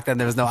iTunes. Back then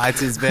there was no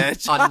iTunes,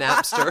 bitch. On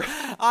Napster.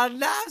 On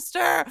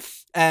Napster.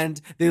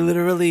 And they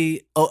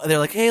literally, they're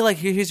like, hey, like,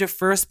 here's your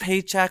first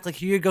paycheck. Like,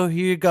 here you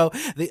go.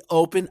 They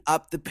open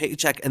up the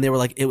paycheck and they were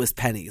like, it was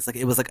pennies. Like,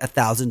 it was like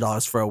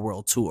 $1,000 for a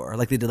world tour.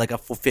 Like, they did like a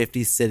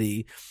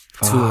 50-city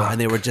tour.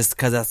 And they were just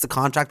because that's the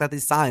contract that they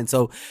signed.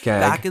 So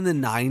back in the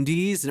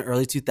 90s and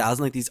early 2000s,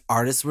 like these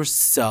artists were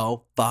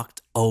so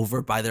fucked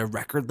over by their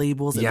record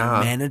labels and their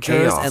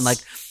managers. Chaos. And like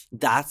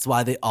that's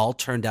why they all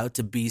turned out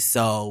to be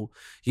so,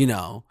 you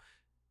know,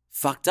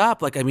 fucked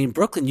up. Like, I mean,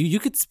 Brooklyn, you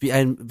could speak,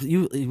 and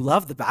you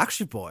love the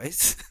Backstreet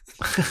Boys.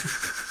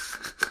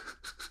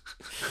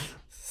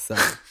 So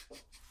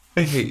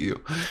I hate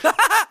you.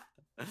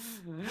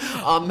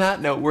 On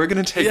that note, we're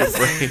going to take a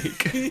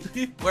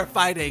break. We're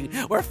fighting.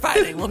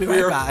 We'll be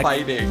right back. We're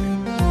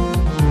fighting.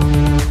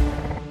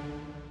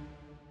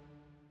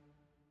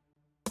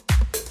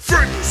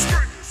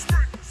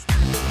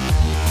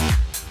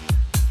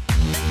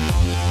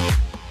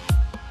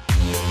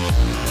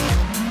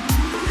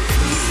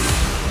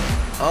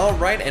 All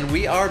right, and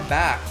we are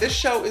back. This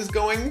show is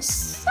going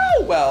so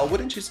well.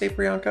 Wouldn't you say,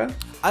 Priyanka?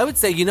 I would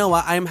say, you know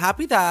what? I'm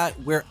happy that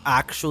we're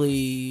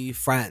actually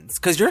friends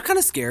because you're kind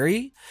of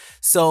scary.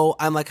 So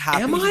I'm like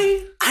happy. Am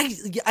I?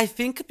 I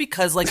think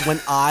because like when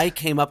I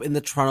came up in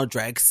the Toronto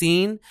drag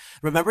scene,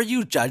 remember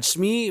you judged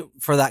me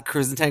for that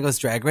Cruise and Tangos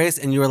drag race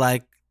and you were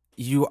like,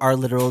 you are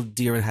literal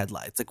deer in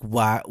headlights. Like,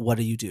 what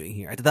are you doing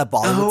here? I did that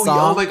Bollywood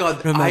song. Oh my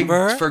God.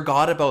 Remember? I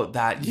forgot about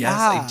that. Yes,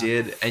 I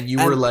did. And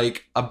you were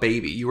like a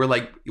baby. You were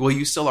like, well,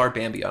 you still are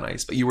Bambi on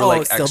ice, but you were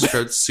like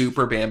extra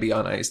super Bambi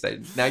on ice.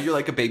 Now you're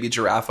like a baby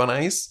giraffe on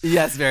ice.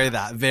 Yes, very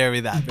that.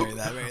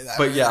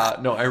 But yeah,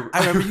 no, I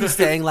remember you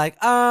saying like,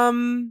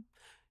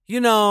 you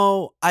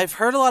know, I've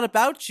heard a lot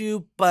about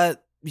you,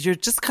 but you're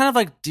just kind of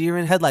like deer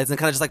in headlights and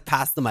kind of just like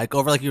passed the mic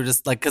over. Like you were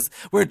just like, cause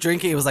we were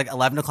drinking. It was like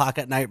 11 o'clock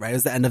at night, right? It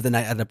was the end of the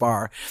night at a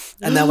bar.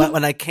 And then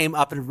when I came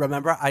up and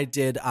remember I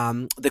did,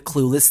 the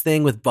Clueless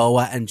thing with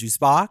Boa and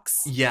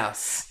Juicebox.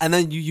 Yes. And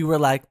then you were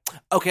like,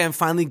 okay, I'm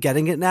finally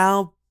getting it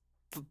now,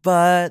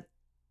 but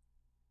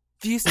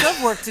do you still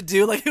have work to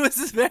do? Like it was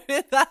just very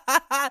Damn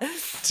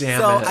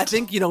so it. I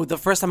think, you know, the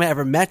first time I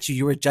ever met you,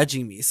 you were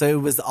judging me. So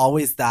it was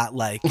always that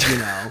like, you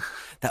know,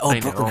 that,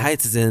 Brooklyn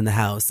Heights is in the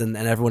house and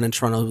everyone in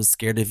Toronto was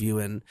scared of you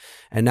and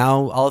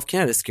now all of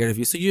Canada is scared of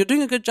you. So you're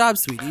doing a good job,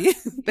 sweetie.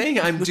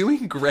 I'm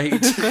doing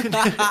great.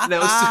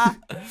 That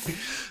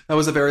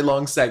was a very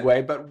long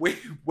segue, but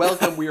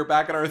welcome. We are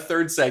back in our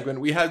third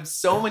segment. We had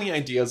so many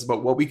ideas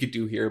about what we could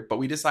do here, but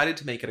we decided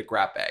to make it a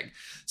grab bag.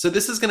 So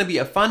this is going to be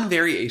a fun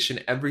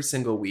variation every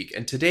single week.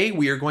 And today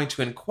we are going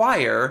to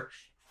inquire,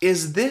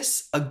 is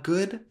this a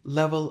good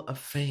level of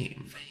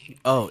fame?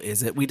 Oh,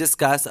 is it? We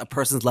discuss a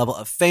person's level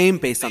of fame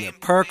based on their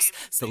perks,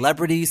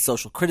 celebrity,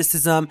 social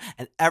criticism,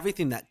 and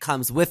everything that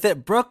comes with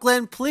it.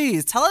 Brooklyn,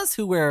 please tell us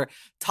who we're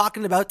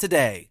talking about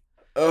today.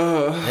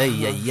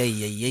 Today's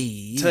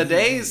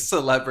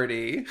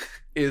celebrity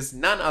is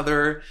none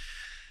other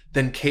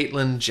than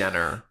Caitlyn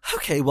Jenner.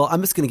 Okay, well, I'm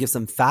just going to give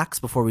some facts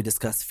before we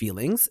discuss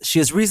feelings. She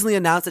has recently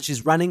announced that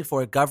she's running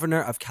for governor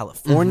of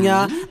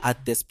California.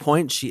 At this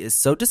point, she is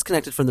so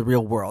disconnected from the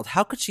real world.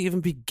 How could she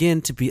even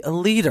begin to be a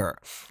leader?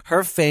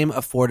 Her fame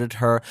afforded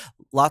her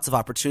lots of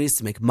opportunities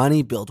to make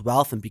money, build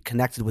wealth, and be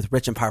connected with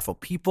rich and powerful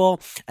people.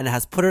 And it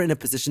has put her in a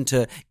position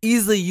to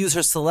easily use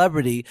her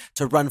celebrity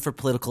to run for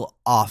political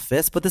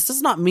office. But this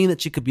does not mean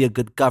that she could be a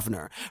good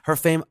governor. Her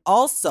fame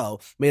also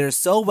made her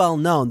so well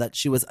known that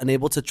she was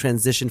unable to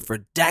transition for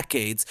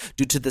decades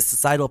due to the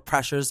societal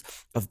pressures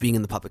of being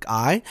in the public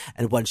eye.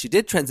 And when she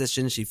did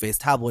transition, she faced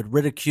tabloid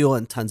ridicule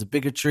and tons of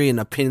bigotry and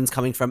opinions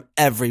coming from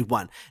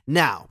everyone.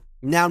 Now.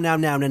 Those are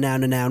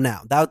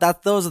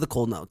the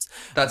cold notes.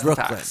 That's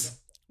Brooklyn. the facts.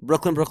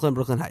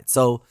 Brooklyn Heights.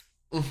 So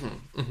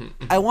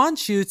I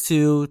want you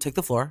to take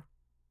the floor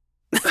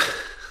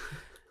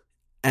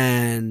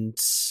and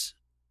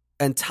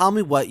tell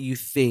me what you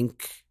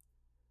think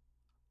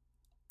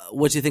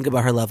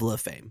about her level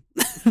of fame.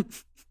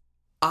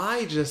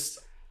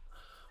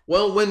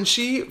 When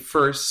she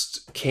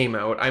first came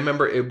out, I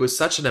remember it was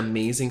such an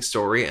amazing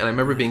story, and I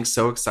remember being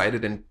so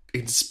excited and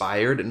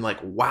inspired and like,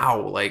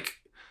 wow, like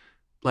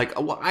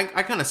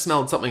I kind of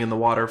smelled something in the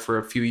water for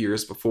a few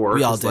years before.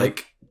 We all did.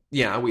 Like,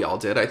 yeah, we all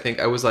did. I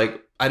think I was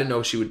like, I didn't know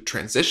if she would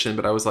transition,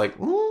 but I was like,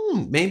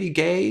 maybe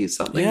gay,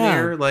 something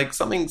there. Like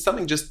something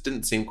just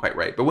didn't seem quite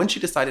right. But when she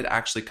decided to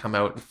actually come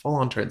out and full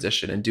on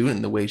transition and do it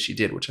in the way she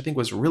did, which I think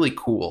was really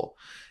cool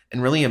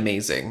and really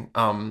amazing,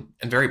 and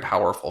very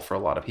powerful for a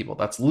lot of people.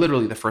 That's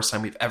literally the first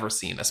time we've ever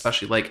seen,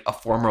 especially like a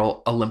former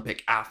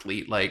Olympic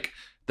athlete, like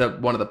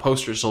one of the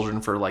poster children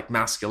for like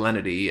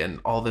masculinity and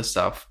all this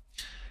stuff,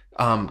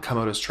 come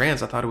out as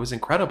trans. I thought it was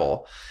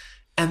incredible.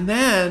 And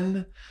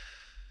then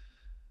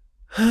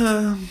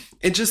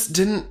it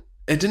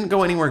didn't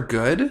go anywhere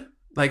good.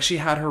 Like she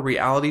had her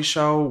reality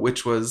show,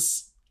 which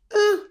was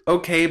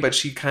okay, but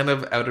she kind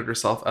of outed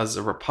herself as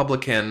a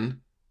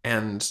Republican,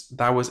 and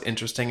that was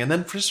interesting. And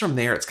then just from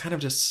there, it's kind of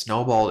just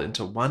snowballed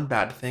into one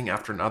bad thing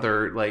after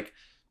another. Like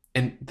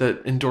in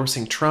the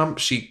endorsing Trump,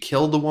 she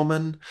killed a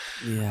woman.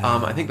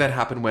 Yeah. I think that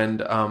happened when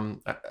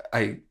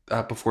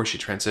before she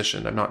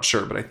transitioned. I'm not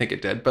sure, but I think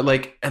it did. But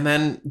like, and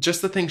then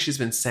just the thing she's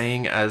been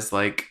saying as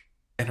like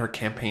in her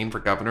campaign for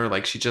governor,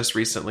 like she just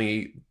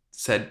recently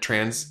said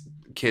trans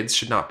kids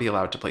should not be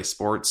allowed to play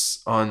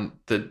sports on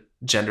the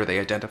gender they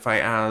identify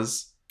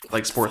as.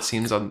 like sports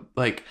teams on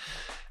like,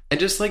 and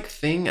just like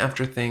thing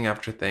after thing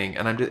after thing.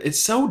 And it's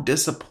so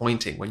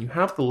disappointing when you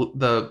have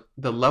the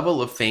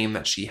level of fame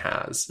that she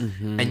has,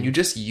 and you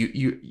just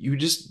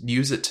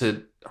use it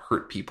to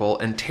hurt people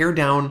and tear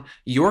down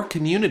your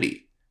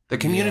community, the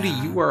community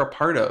you are a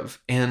part of,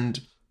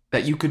 and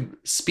that you could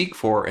speak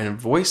for and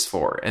voice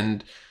for.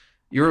 And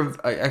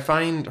I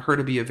find her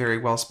to be a very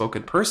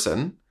well-spoken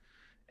person,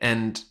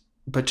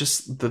 but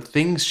just the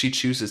things she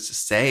chooses to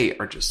say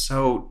are just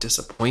so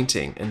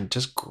disappointing and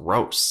just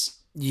gross.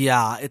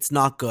 Yeah, it's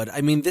not good.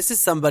 I mean, this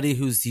is somebody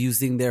who's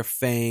using their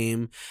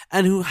fame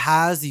and who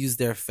has used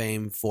their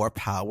fame for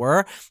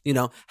power, you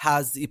know,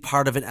 has the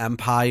part of an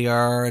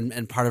empire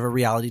and part of a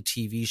reality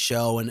TV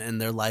show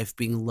and their life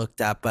being looked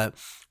at. But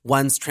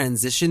once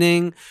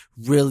transitioning,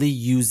 really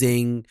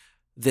using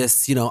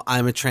this, you know,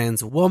 I'm a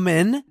trans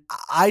woman.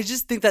 I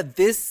just think that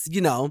this, you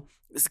know,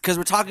 because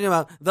we're talking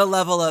about the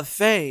level of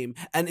fame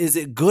and is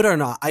it good or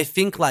not? I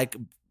think like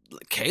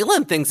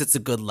Caitlyn thinks it's a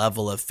good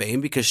level of fame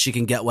because she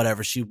can get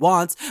whatever she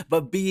wants,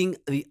 but being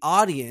the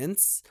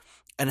audience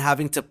and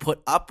having to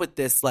put up with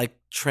this like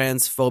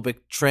transphobic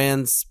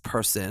trans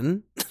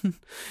person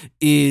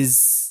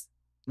is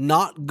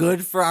not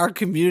good for our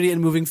community and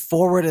moving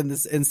forward in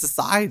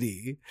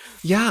society.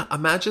 Yeah,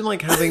 imagine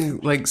like having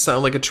like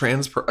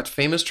a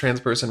famous trans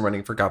person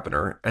running for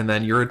governor, and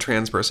then you're a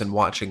trans person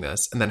watching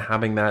this, and then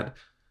having that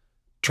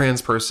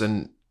trans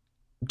person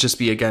just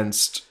be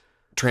against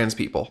trans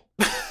people.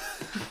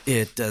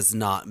 It does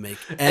not make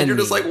any and you're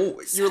just like, well,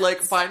 you're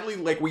like, finally,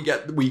 like we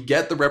get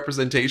the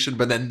representation,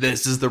 but then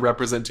this is the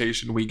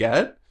representation we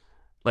get.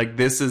 Like,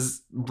 this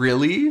is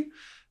really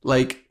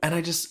like, and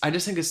I just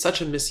think it's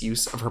such a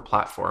misuse of her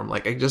platform.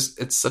 Like,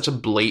 it's such a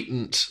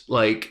blatant,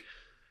 like,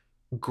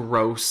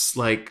 gross,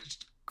 like,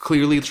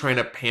 clearly trying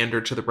to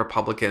pander to the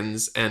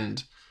Republicans,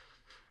 and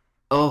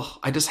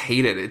I just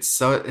hate it. It's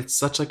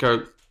such like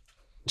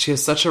she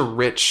has such a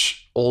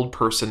rich old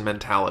person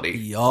mentality.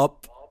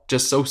 Yup.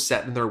 Just so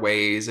set in their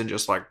ways and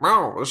just like,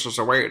 no, this is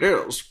the way it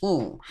is.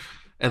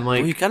 And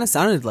like, well, you kind of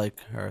sounded like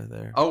her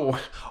there. Oh,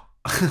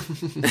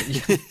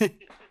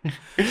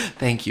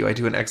 thank you. I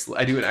do an excellent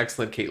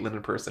Caitlyn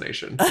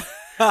impersonation.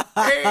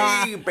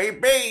 Hey,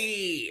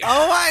 baby!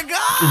 Oh my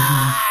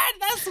god,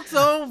 that's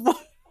so.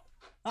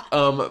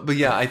 But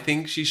yeah, I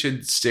think she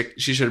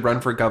should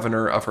run for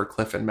governor of her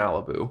cliff in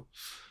Malibu,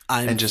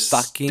 and just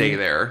stay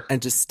there,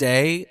 and just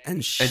stay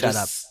and shut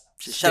up.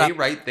 Stay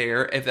right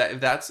there. If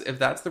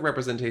that's the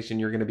representation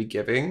you're going to be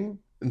giving,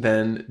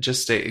 then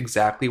just stay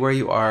exactly where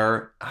you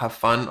are. Have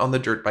fun on the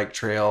dirt bike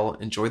trail.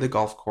 Enjoy the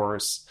golf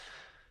course.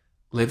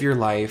 Live your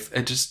life.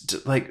 And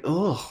just like,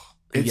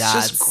 it's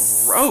just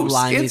gross.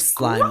 It's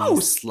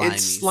gross.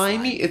 It's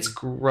slimy. It's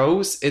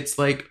gross. It's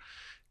like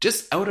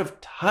just out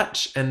of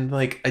touch. And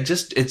like,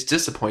 it's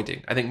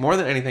disappointing. I think more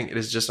than anything, it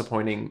is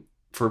disappointing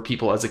for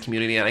people as a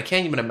community. And I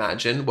can't even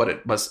imagine what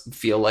it must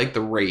feel like,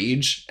 the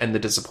rage and the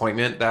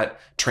disappointment that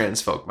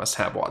trans folk must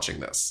have watching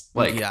this.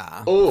 Like,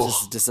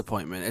 just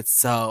disappointment. It's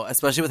so,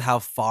 especially with how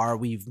far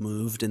we've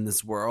moved in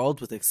this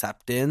world with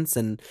acceptance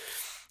and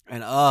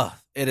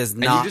it is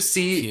not. And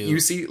you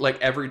see like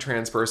every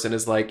trans person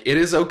is like, it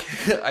is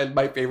okay.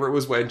 My favorite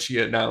was when she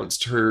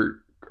announced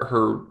her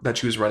that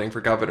she was running for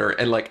governor,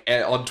 and like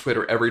on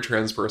Twitter, every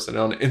trans person,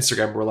 and on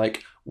Instagram were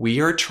like, we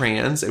are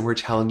trans and we're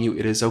telling you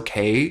it is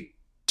okay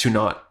to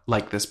not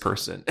like this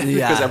person.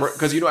 Because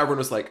everyone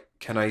was like,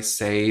 can I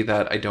say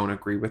that I don't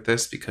agree with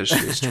this because she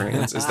is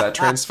trans? Is that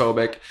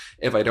transphobic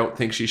if I don't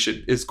think she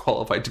is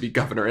qualified to be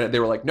governor? And they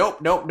were like,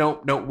 nope,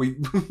 we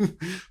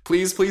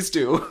please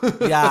do.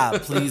 Yeah,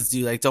 please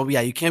do. Like,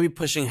 you can't be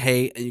pushing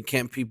hate and you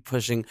can't be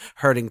pushing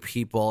hurting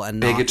people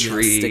and bigotry,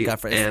 not stick up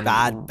for it. It's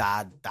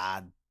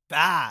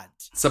bad.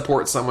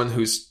 Support someone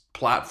whose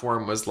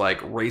platform was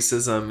like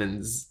racism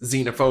and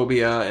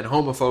xenophobia and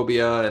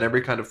homophobia and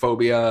every kind of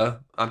phobia.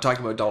 I'm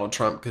talking about Donald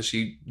Trump because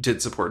she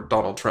did support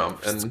Donald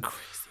Trump, and crazy.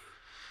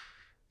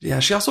 Yeah,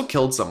 she also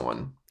killed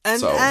someone.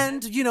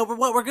 And you know,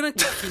 what we're going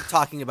to keep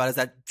talking about is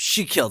that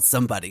she killed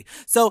somebody.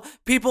 So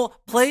people,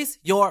 place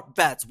your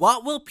bets.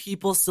 What will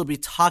people still be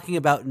talking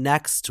about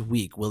next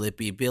week? Will it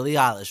be Billie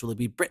Eilish? Will it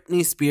be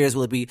Britney Spears?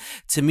 Will it be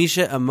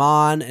Tamisha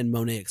Iman and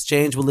Monet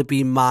Exchange? Will it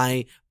be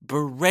my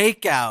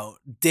breakout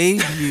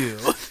debut?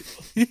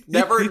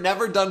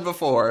 Never done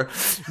before.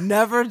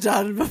 Never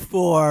done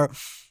before.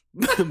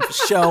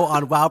 Show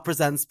on Wow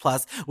Presents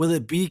Plus. Will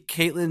it be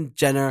Caitlyn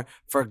Jenner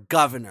for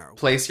governor?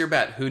 Place your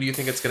bet. Who do you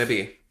think it's going to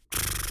be?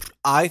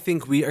 I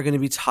think we are going to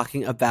be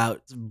talking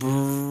about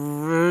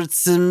Britney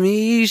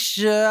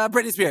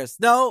Spears.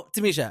 No,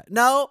 Tamisha.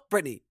 No,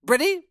 Britney.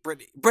 I'm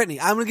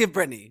going to give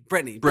Britney.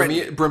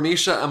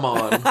 Bramisha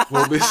Iman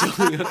will be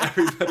showing on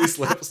everybody's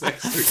lips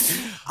next week.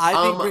 I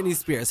think Britney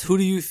Spears. Who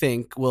do you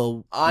think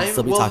will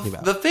still be talking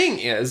about? The thing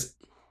is,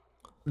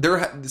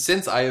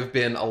 since I have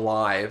been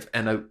alive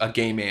and a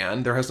gay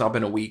man, there has not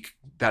been a week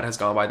that has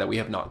gone by that we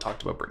have not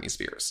talked about Britney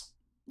Spears.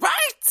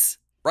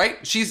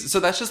 Right? So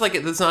that's just like,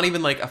 it's not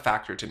even like a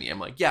factor to me. I'm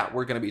like, yeah,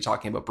 we're going to be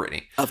talking about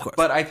Britney. Of course.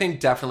 But I think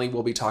definitely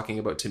we'll be talking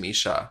about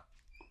Tamisha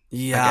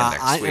Yeah, again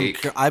next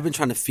week. I've been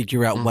trying to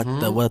figure out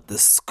what the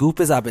scoop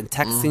is. I've been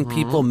texting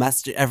people,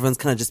 messaging. Everyone's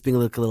kind of just being a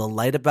little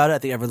light about it. I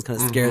think everyone's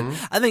kind of scared.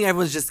 I think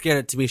everyone's just scared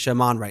of Tamisha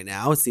Iman right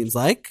now, it seems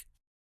like.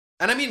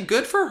 And I mean,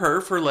 good for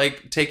her for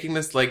like taking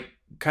this, like,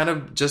 kind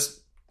of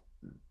just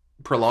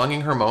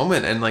prolonging her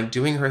moment and like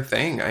doing her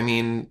thing. I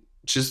mean,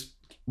 just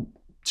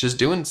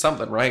doing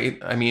something right.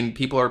 I mean,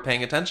 people are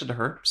paying attention to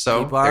her.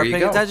 So people are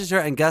paying attention to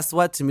her. And guess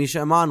what?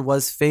 Tamisha Iman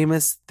was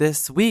famous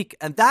this week.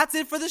 And that's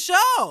it for the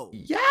show.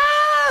 Yes!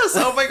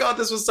 Oh my God,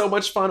 this was so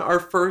much fun. Our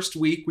first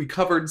week, we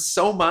covered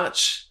so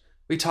much.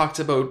 We talked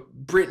about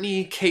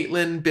Brittany,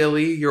 Caitlyn,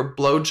 Billy, your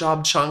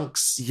blowjob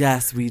chunks.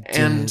 Yes, we did.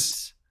 And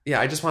yeah,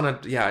 I just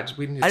want to. Yeah,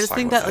 we need to. I just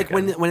think that like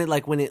when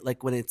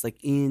it's like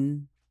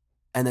in,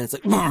 and then it's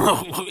like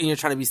and you're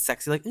trying to be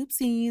sexy, like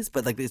oopsies,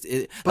 but like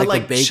but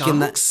like the bacon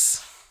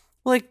chunks?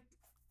 that like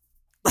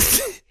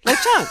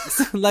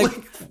chunks,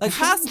 like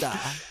pasta,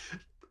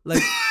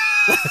 like.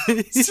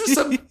 It's just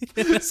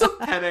some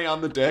penne on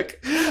the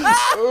dick.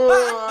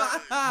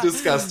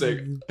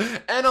 Disgusting.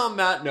 And on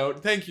that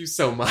note, thank you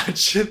so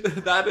much.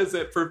 That is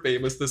it for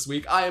Famous This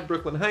Week. I am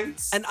Brooklyn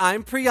Heights. And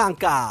I'm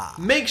Priyanka.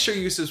 Make sure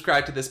you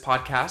subscribe to this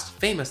podcast,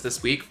 Famous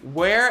This Week,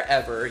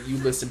 wherever you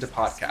listen to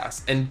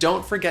podcasts. And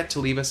don't forget to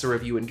leave us a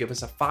review and give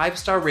us a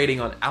 5-star rating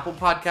on Apple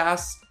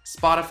Podcasts,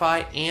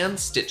 Spotify, and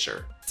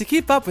Stitcher. To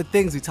keep up with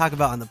things we talk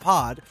about on the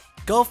pod,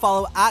 go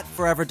follow at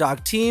Forever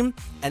Dog Team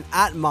and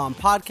at Mom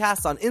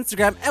Podcast on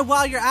Instagram. And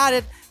while you're at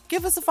it,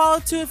 give us a follow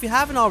too if you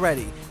haven't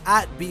already,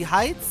 at B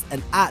Heights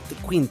and at the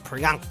Queen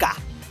Priyanka.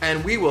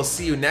 And we will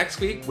see you next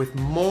week with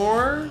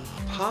more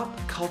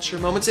pop culture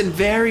moments and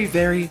very,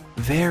 very,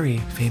 very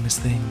famous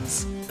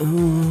things.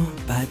 Ooh,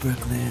 bye,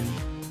 Brooklyn.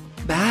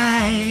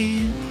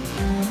 Bye.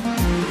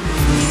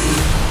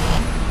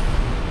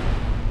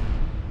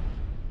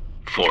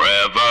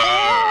 Forever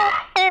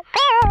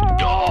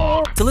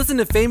Dog. To listen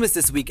to Famous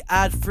This Week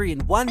ad-free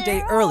and 1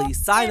 day early,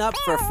 sign up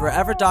for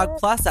Forever Dog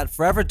Plus at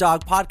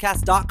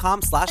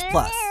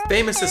foreverdogpodcast.com/plus.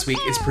 Famous This Week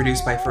is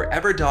produced by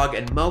Forever Dog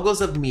and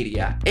Moguls of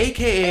Media,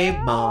 aka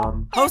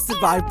Mom. Hosted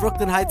by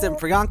Brooklyn Heights and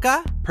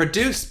Priyanka.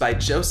 Produced by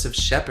Joseph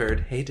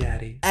Shepard. Hey,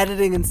 Daddy.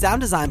 Editing and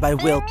sound design by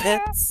Will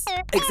Pitts.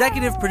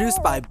 Executive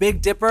produced by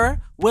Big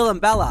Dipper, Willem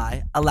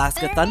Belli,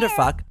 Alaska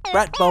Thunderfuck,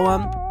 Brett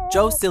Boehm,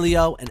 Joe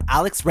Cilio, and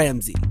Alex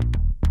Ramsey.